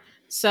Iraq.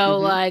 So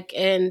like,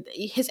 and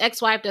his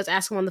ex-wife does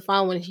ask him on the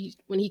phone when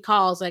he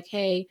calls, like,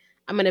 "Hey,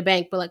 I'm in a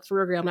bank, but like, for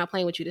real, girl, I'm not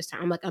playing with you this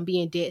time. I'm like, I'm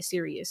being dead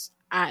serious.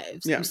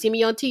 You see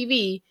me on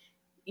TV,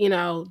 you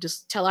know,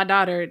 just tell our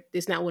daughter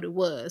it's not what it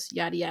was,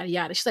 yada, yada,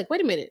 yada." She's like,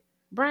 "Wait a minute,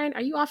 Brian,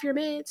 are you off your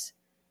meds?"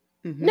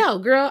 "No,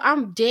 girl,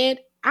 I'm dead.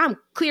 I'm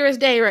clear as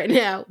day right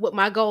now. What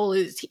my goal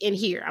is in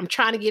here. I'm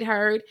trying to get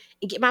heard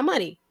and get my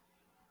money."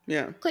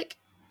 Yeah. Click.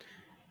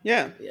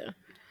 Yeah.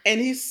 And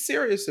he's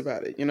serious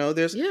about it. You know,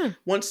 there's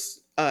once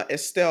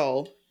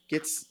Estelle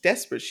gets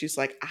desperate, she's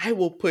like, "I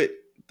will put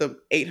the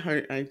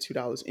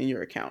 $892 in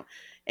your account."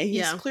 And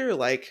he's clear,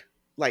 like,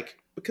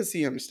 because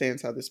he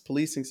understands how this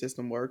policing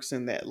system works,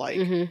 and that like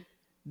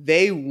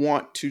they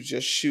want to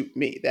just shoot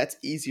me. That's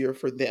easier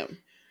for them.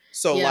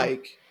 So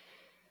like,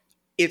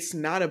 it's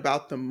not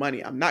about the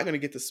money. I'm not going to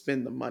get to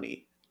spend the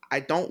money. I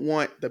don't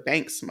want the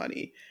bank's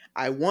money.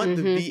 I want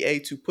the VA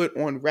to put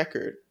on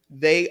record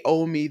they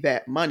owe me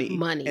that money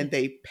and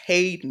they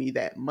paid me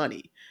that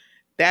money.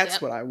 That's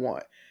what I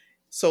want.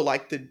 So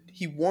like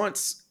he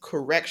wants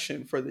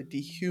correction for the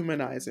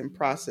dehumanizing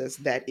process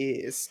that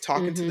is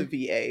talking to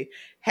the VA,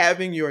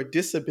 having your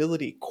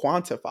disability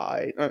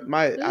quantified.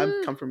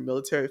 I come from a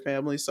military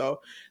family,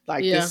 so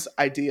like this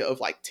idea of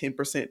like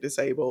 10%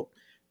 disabled,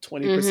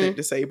 20%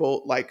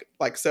 disabled, like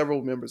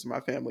several members of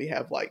my family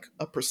have like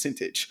a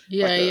percentage,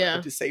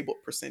 a disabled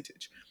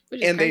percentage.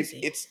 Which is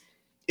crazy.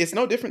 It's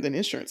no different than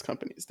insurance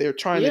companies. They're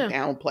trying to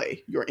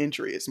downplay your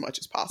injury as much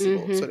as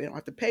possible so they don't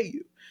have to pay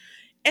you.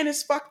 And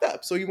it's fucked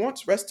up. So he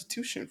wants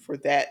restitution for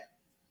that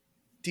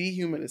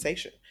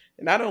dehumanization.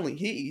 And not only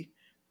he,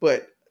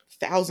 but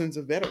thousands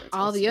of veterans.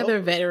 All the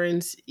other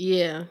veterans,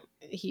 here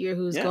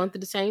who's going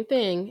through the same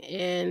thing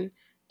and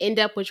end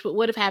up, which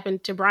would have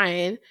happened to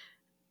Brian,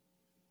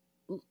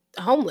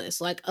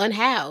 homeless, like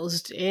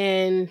unhoused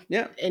and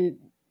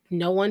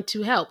no one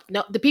to help.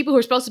 No, the people who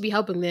are supposed to be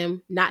helping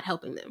them, not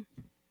helping them.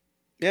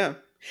 Yeah.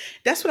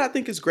 That's what I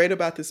think is great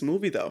about this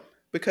movie though,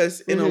 because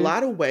in a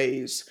lot of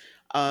ways,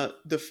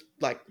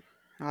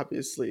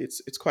 obviously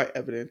it's quite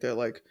evident that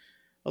like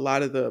a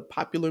lot of the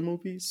popular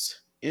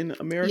movies in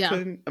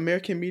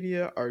American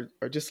media are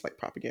just like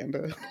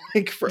propaganda,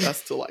 like for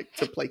us to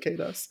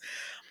placate us.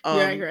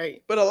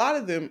 Right. But a lot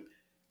of them,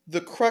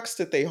 the crux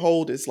that they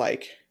hold is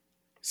like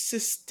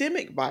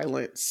systemic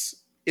violence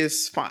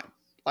is fine.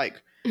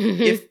 Like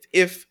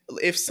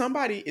if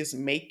somebody is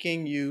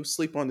making you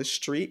sleep on the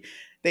street,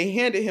 they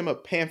handed him a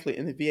pamphlet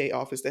in the VA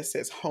office that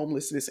says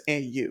homelessness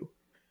and you.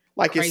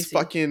 Like crazy. It's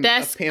fucking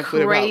a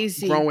pamphlet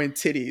about growing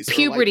titties.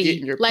 Puberty. Or like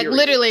getting your like period.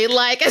 Literally,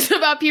 like it's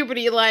about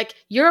puberty. Like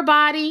your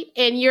body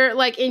and your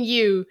like in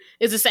you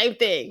is the same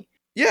thing.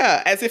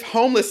 Yeah, as if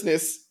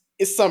homelessness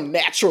is some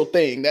natural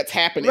thing that's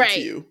happening to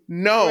you.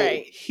 No,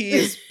 he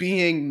is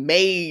being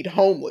made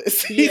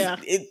homeless.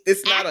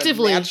 It's not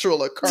actively a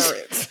natural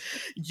occurrence.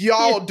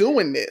 Y'all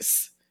doing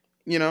this,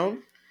 you know?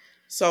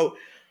 So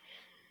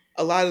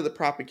a lot of the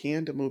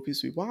propaganda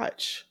movies we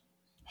watch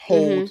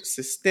hold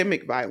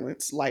systemic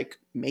violence, like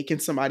making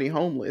somebody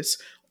homeless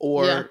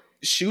or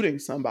shooting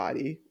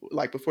somebody,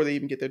 like before they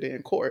even get their day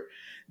in court.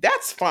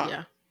 That's fine.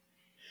 Yeah.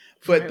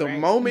 But the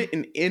moment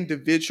an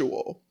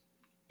individual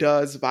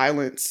does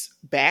violence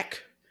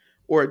back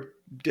or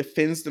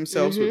defends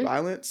themselves with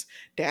violence,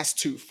 that's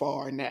too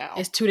far now.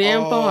 It's too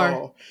damn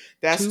far.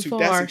 That's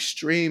that's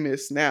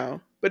extremist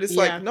now. But it's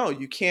like, no,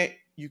 you can't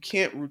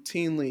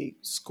routinely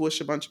squish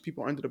a bunch of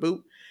people under the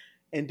boot.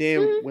 And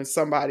then when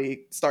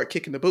somebody start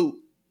kicking the boot,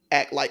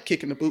 act like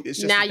kicking the boot is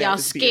just now y'all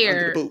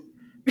scared. Under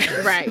the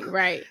boot.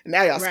 right.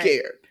 Now y'all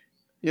scared.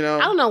 You know?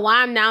 I don't know why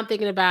I'm now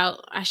thinking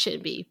about, I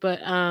shouldn't be, but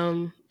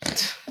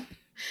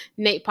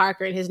Nate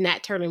Parker and his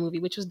Nat Turner movie,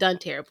 which was done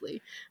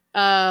terribly.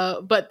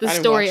 But the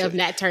story of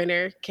Nat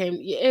Turner came,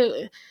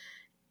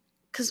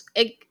 because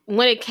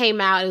when it came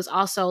out, it was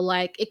also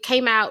like, it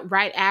came out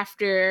right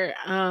after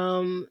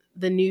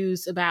the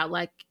news about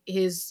like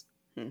his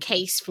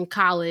case from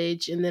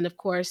college. And then of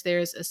course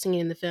there's a scene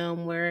in the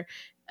film where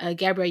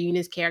Gabrielle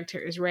Union's character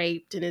is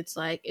raped, and it's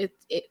like,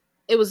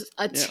 it was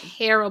a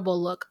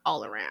terrible look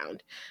all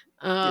around.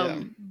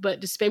 But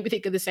just made me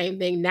think of the same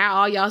thing. Now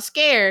all y'all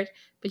scared,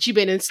 but you've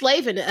been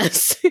enslaving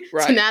us.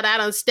 Right. So now that I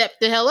done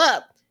stepped the hell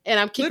up and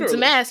I'm kicking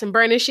some ass and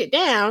burning shit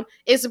down,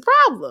 it's a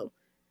problem.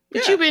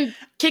 But you've been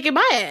kicking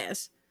my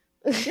ass.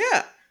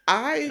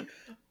 I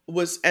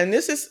was, and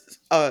this is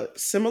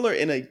similar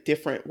in a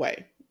different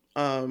way.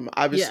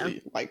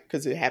 Obviously, like,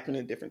 because it happened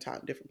in a different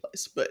time, different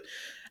place. But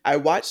I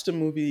watched a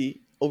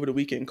movie over the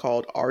weekend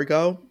called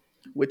Argo,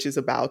 which is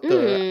about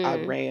the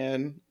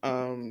Iran,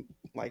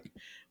 like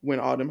when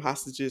all them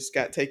hostages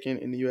got taken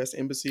in the U.S.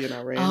 Embassy in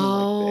Iran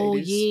in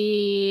like the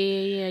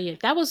 80s. Yeah.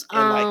 That was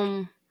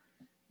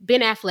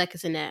Ben Affleck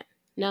is in that.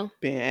 No,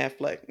 Ben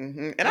Affleck,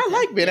 and I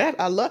like Ben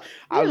Affleck.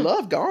 I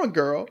love Gone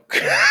Girl.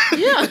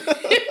 Yeah.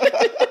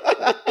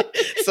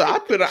 So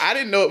I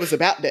didn't know it was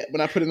about that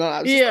when I put it on.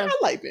 I was just like, I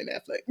like Ben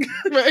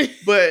Affleck. Right.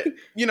 But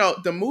you know,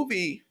 the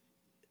movie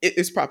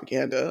is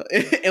propaganda,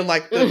 and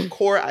like the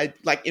core,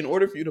 in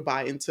order for you to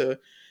buy into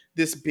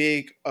this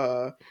big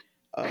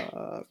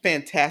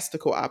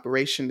fantastical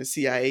operation the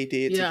CIA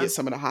did to get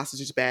some of the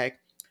hostages back,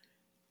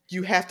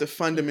 you have to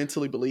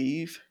fundamentally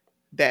believe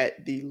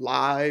that the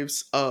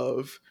lives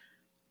of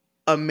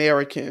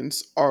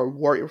Americans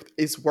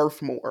is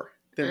worth more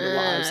than the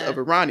lives of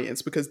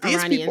Iranians, because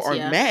these people are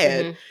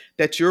mad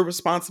that you're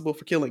responsible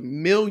for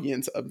killing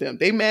millions of them.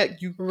 They mad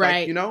you,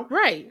 like, you know?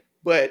 Right.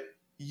 But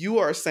you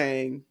are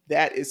saying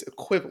that is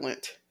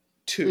equivalent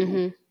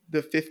to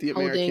the 50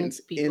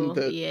 Americans in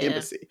the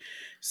embassy.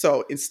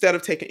 So instead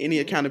of taking any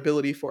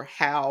accountability for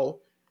how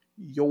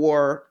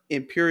your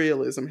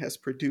imperialism has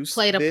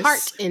played a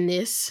part in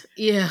this,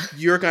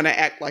 you're going to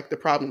act like the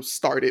problem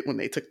started when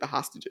they took the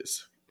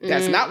hostages.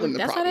 That's not when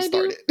the problem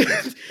started.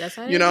 That's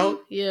how you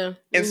know? Yeah.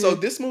 And so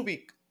this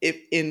movie, if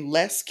in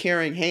less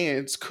caring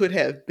hands, could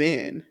have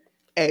been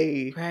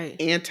a Right.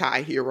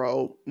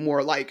 anti-hero,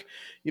 more like,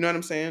 you know what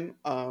I'm saying?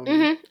 I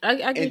get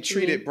And what you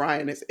treated mean.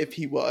 Brian as if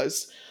he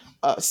was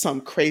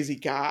some crazy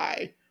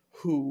guy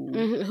who,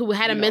 Who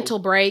had a you know, mental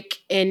break,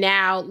 and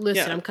now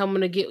listen, yeah, I'm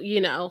coming to get,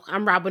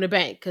 I'm robbing a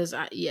bank because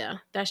yeah,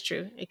 that's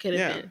true. It could have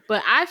yeah, been,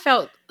 but I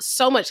felt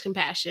so much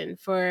compassion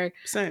for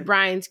same.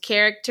 Brian's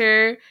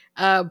character.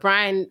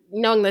 Brian,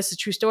 knowing this is a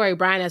true story,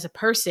 Brian as a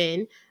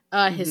person,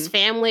 his Hmm.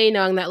 family,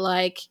 knowing that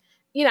like,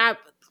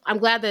 I'm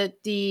glad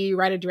that the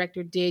writer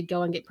director did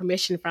go and get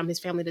permission from his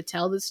family to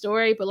tell this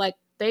story, but like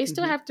they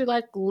still Hmm. have to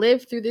like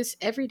live through this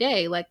every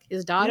day. Like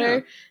his Yeah,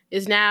 daughter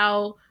is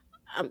now,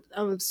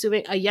 I'm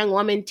assuming, a young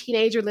woman,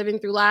 teenager living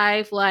through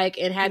life, like,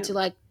 and had yeah, to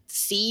like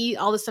see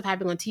all this stuff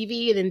happening on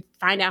TV and then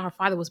find out her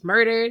father was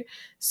murdered. yeah.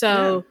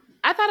 So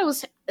I thought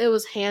it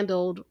was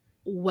handled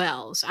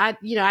well. So I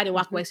didn't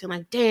walk Hmm. away saying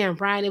like, damn,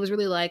 Brian, it was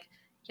really like,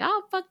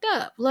 y'all fucked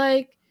up.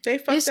 Like They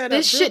fucked this that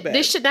this up real shit this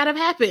bad. should not have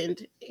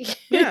happened.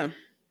 Yeah.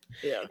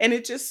 Yeah. And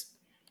it just,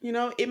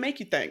 it make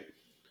you think.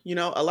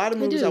 A lot of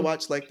I movies I do.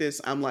 watch like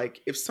this, I'm like,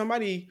 if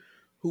somebody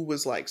who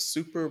was like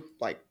super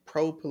like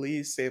pro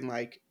police and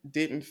like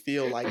didn't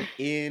feel like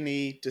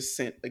any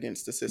dissent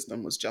against the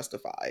system was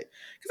justified.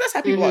 Because that's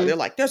how people are. Mm-hmm. They're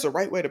like, there's a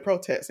right way to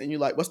protest. And you're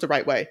like, what's the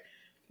right way?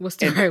 What's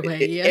the And right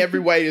way? Yeah. every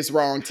way is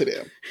wrong to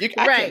them. I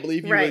can't Right.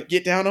 believe you Right. would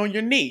get down on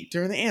your knee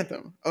during the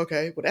anthem.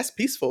 Okay, well, that's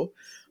peaceful.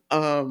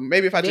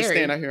 Maybe if I just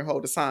stand Very. out here and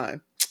hold a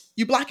sign,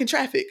 you blocking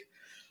traffic.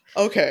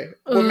 Okay,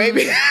 well, Ugh,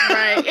 maybe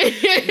right.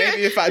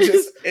 maybe if I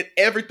just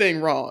everything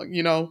wrong,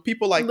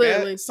 people like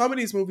Literally. that. Some of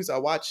these movies I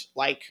watch,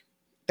 like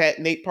that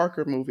Nate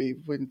Parker movie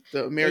with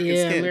the American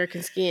Yeah, Skin.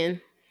 American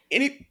Skin.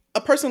 A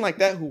person like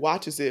that who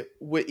watches it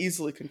would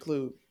easily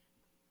conclude,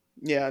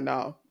 yeah,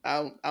 no,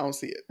 I don't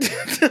see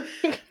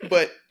it.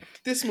 But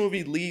this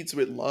movie leads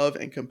with love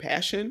and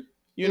compassion,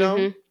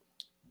 Mm-hmm.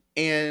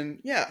 and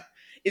yeah,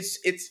 it's.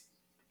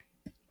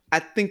 I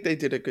think they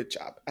did a good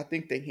job. I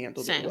think they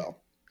handled it Same. well.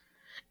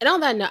 And on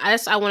that note,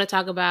 I want to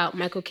talk about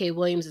Michael K.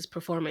 Williams'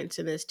 performance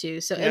in this too.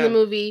 So in Yeah. the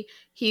movie,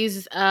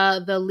 he's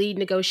the lead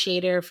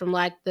negotiator from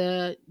like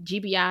the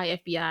GBI,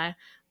 FBI,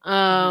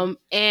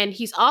 and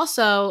he's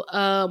also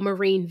a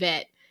Marine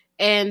vet.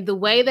 And the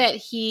way that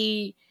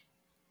he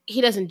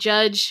doesn't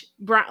judge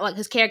Brian, like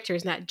his character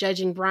is not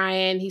judging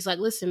Brian. He's like,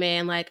 listen,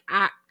 man, like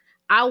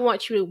I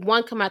want you to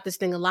one come out this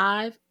thing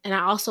alive, and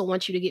I also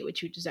want you to get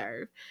what you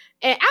deserve.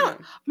 And I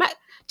don't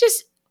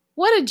just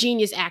what a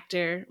genius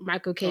actor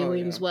Michael K. Oh,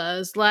 Williams yeah.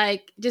 was.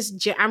 Like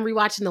I'm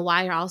rewatching The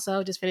Wire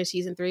also, just finished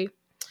season 3.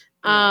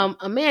 Yeah.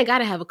 A man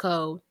gotta have a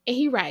code. And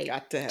he right.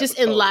 Got to have Just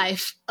a in code.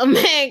 life, a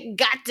man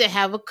got to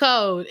have a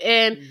code.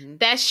 And Mhm.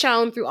 that's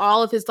shown through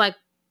all of his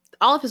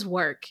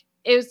work.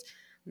 It was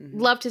Mhm.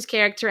 loved his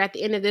character at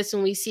the end of this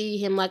when we see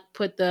him like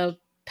put the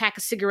pack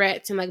of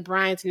cigarettes in like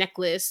Brian's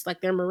necklace,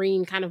 like their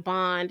Marine kind of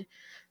bond,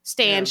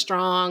 stand Yeah.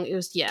 strong. It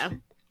was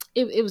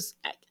it was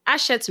I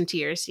shed some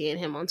tears seeing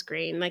him on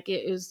screen. Like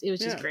it was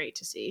just Yeah. great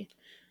to see.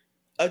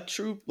 A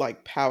true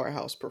like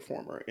powerhouse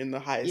performer in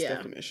the highest Yeah.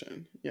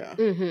 definition. Yeah.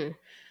 Mm-hmm.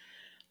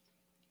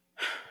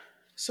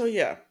 So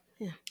yeah.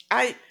 Yeah.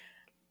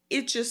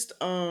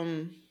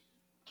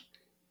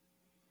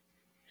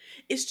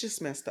 It's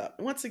just messed up.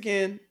 Once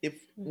again,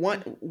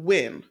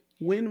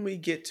 when we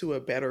get to a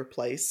better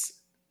place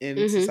in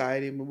Mhm.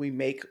 society, when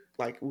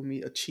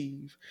we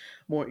achieve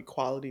more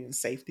equality and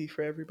safety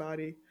for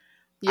everybody,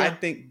 I Yeah.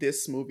 think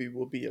this movie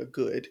will be a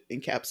good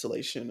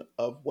encapsulation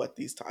of what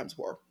these times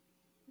were.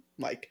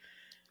 Like,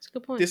 That's a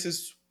good point. this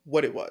is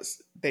what it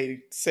was.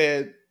 They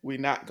said, we're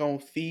not going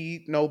to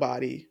feed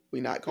nobody.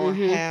 We're not going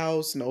to Mhm.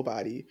 house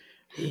nobody.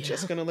 We're Yeah.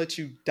 just going to let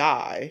you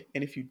die.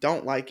 And if you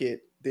don't like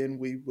it, then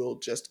we will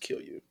just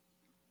kill you.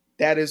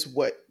 That is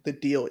what the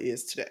deal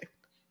is today.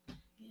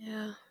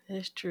 Yeah,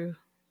 that's true.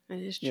 That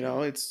is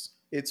true.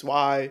 It's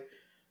why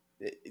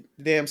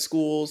damn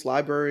schools,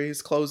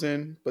 libraries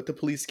closing, but the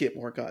police get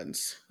more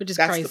guns. Which is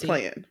That's crazy. the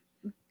plan.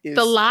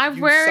 The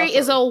library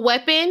is a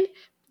weapon.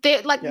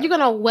 You're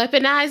gonna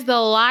weaponize the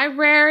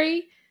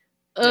library.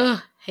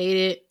 Ugh, hate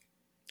it.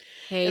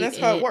 And that's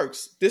how it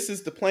works. This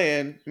is the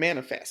plan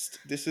manifest.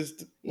 This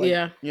is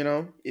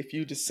if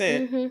you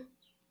dissent, Mhm.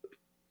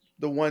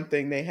 the one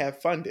thing they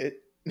have funded,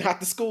 not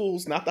the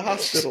schools, not the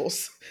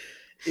hospitals,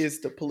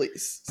 is the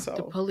police.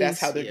 So that's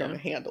how they're going to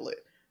handle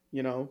it.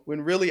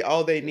 When really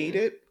all they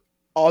needed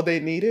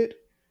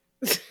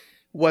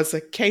was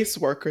a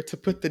caseworker to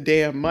put the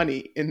damn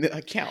money in the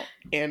account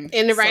and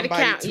in the right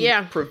account.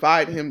 To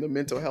provide him the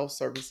mental health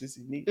services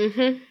he needed.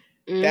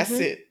 Mm-hmm. That's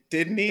it.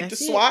 Didn't need the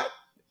SWAT.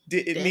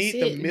 Didn't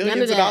need the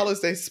millions of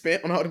dollars they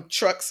spent on all them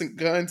trucks and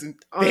guns, and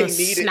they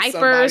needed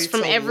snipers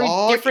from every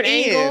different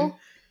angle.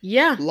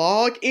 Yeah,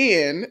 log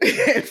in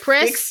and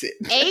press fix it.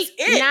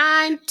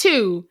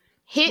 892.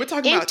 Hit. We're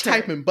talking about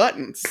typing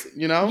buttons.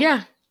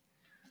 Yeah.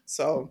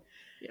 So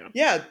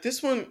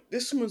this one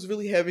was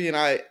really heavy, and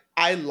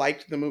I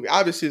liked the movie.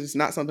 Obviously, it's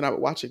not something I would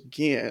watch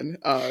again.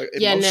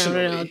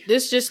 No.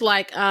 This just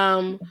like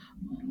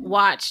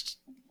watched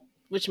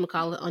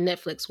whatchamacallit, on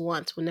Netflix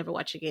once. We'll never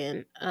watch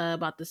again.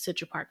 About the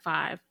Central Park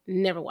 5.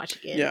 Never watch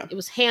again. Yeah. It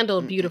was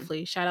handled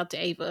beautifully. Shout out to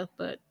Ava,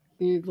 but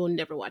we'll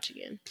never watch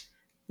again.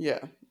 Yeah.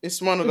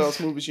 It's one of those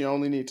movies you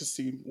only need to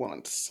see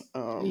once.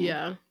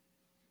 Yeah.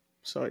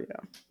 So,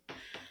 yeah.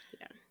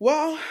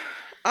 Well,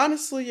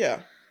 honestly,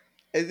 yeah.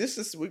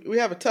 We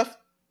have a tough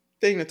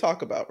thing to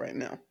talk about right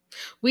now.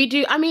 We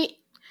do. I mean,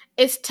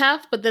 it's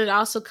tough, but then it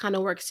also kind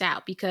of works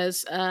out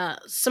because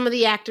some of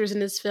the actors in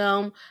this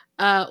film,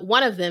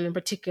 one of them in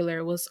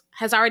particular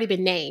has already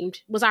been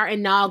named, was our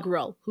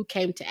inaugural Who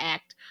Came to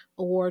Act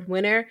award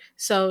winner.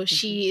 So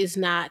she is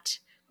not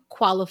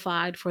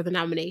qualified for the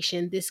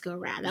nomination this go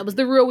around. That was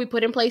the rule we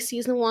put in place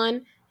season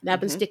 1, and I've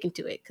been sticking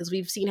to it because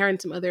we've seen her in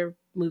some other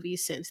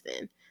movies since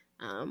then.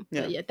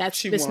 But yeah,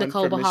 that's Miss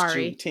Nicole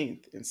Beharie. Miss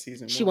Juneteenth in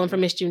season 1. She won for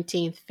Miss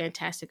Juneteenth.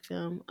 Fantastic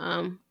film.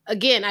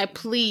 Again, I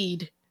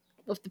plead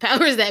with the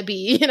powers that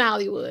be in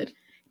Hollywood.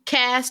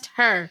 Cast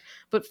her,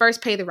 but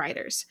first pay the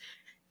writers.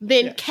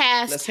 Then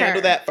cast Let's her.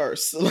 handle that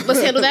first.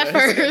 Let's handle that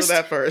first.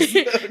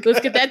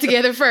 Let's get that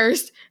together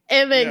first.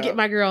 And then get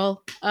my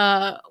girl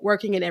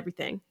working in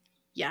everything.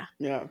 Yeah.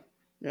 Yeah.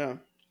 Yeah.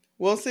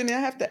 Well, Sydney, I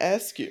have to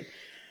ask you.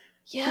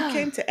 Yeah. Who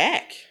came to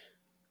act?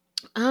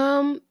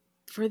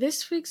 For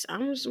this week's,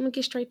 I'm just gonna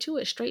get straight to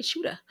it. Straight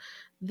shooter.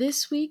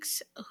 This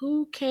week's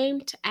Who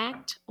Came to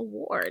Act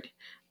award.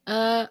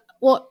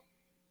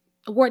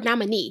 Award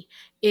nominee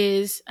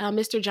is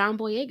Mr. John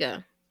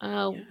Boyega.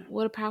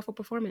 What a powerful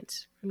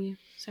performance from you,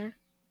 sir.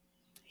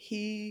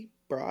 He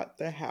brought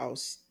the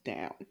house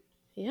down.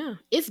 Yeah.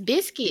 It's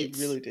biscuits.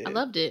 He really did. I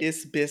loved it.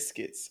 It's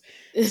biscuits.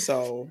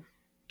 So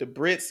the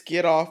Brits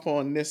get off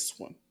on this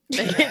one.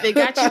 They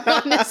got you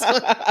on this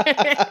one.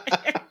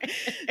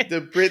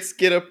 The Brits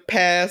get a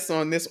pass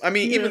on this. I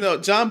mean, even though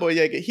John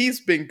Boyega,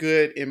 he's been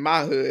good in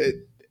my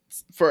hood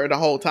for the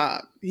whole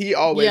time. He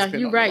always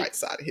been on the right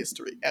side of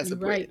history as a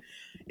Brit. Right.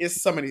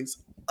 It's some of these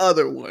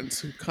other ones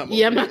who come.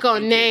 Yeah, I'm not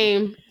gonna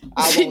name.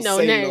 I won't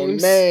say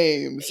names. No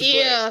names.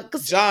 Yeah,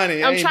 because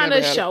Johnny, I'm trying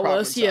to show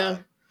us. Yeah,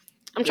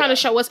 I'm trying to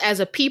show us as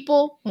a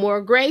people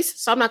more grace.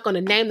 So I'm not going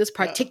to name this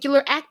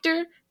particular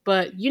actor,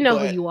 but you know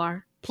who you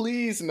are.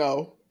 Please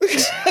no.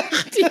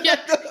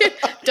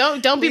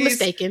 Don't be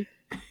mistaken.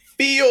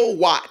 Feel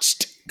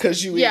watched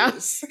because you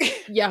is.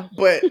 Yeah.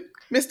 But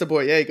Mr.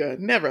 Boyega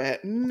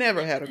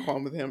never had a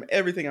qualm with him.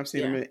 Everything I've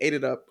seen him in, ate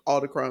it up, all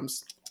the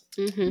crumbs.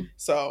 Mm-hmm.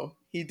 So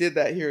he did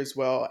that here as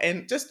well,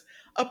 and just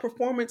a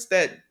performance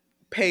that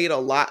paid a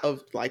lot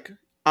of like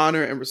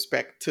honor and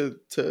respect to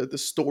the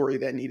story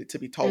that needed to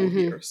be told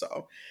here.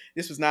 So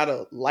this was not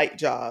a light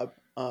job.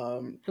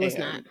 It was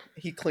not.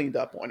 He cleaned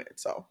up on it.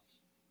 So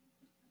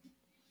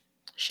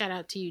shout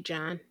out to you,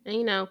 John.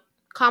 And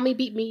call me,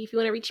 beat me if you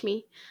want to reach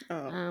me.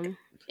 I'm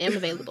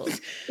available.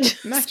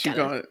 Not you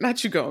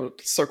going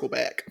to circle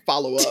back,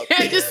 follow up.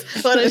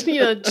 Just want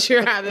to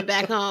drive it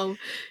back home.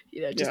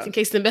 Just in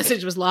case the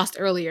message was lost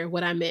earlier,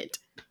 what I meant.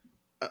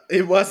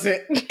 It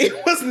wasn't. It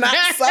was not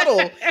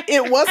subtle.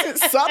 It wasn't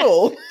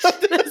subtle.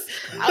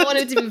 I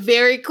wanted to be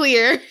very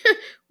clear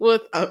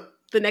with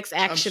the next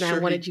action I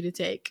wanted you to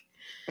take.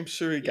 I'm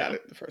sure he got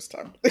it the first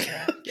time.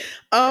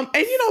 And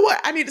you know what?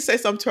 I need to say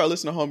something to our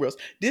listener homegirls.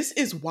 This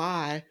is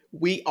why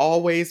we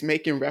always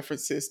making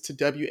references to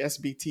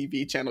WSB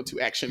TV Channel 2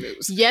 Action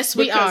News. Yes,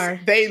 we are.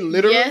 They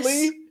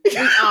literally... Yes,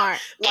 we are.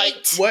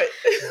 Like, what?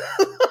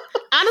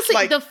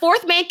 Honestly, the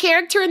fourth main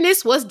character in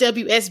this was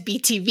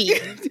WSB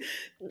TV.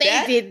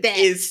 They did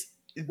that.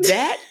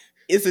 That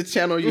is a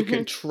channel you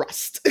can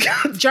trust.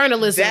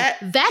 Journalism.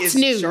 That's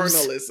news.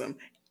 Journalism.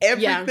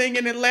 Everything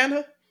in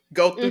Atlanta,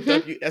 go through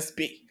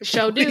WSB.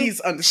 Please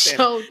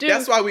understand.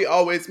 That's why we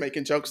always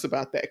making jokes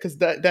about that, because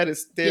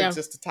they're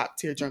just a top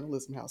tier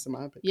journalism house in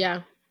my opinion.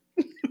 Yeah.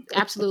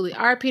 Absolutely.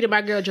 RIP to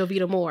my girl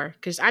Jovita Moore,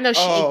 because I know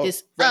she ate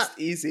this rest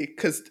easy,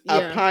 because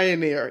a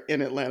pioneer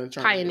in Atlanta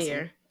journalism.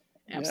 Pioneer.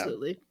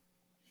 Absolutely. Yeah.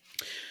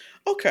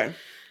 Okay.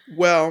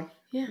 Well,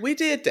 we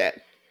did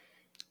that.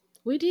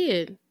 We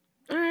did.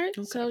 All right.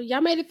 Okay. So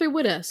y'all made it through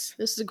with us.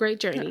 This is a great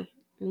journey. Yeah.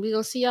 And we're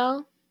going to see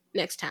y'all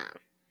next time.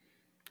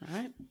 All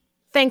right.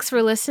 Thanks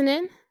for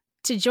listening.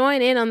 To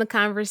join in on the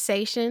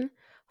conversation,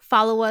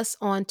 follow us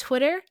on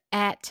Twitter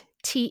at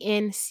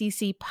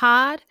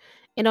TNCCPod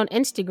and on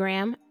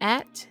Instagram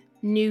at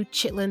New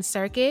Chitlin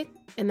Circuit,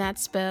 and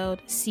that's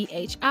spelled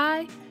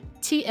CHITLIN.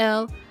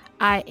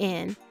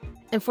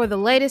 And for the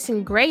latest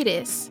and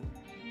greatest,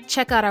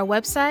 check out our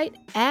website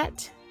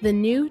at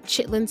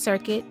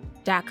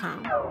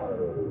thenewchitlincircuit.com.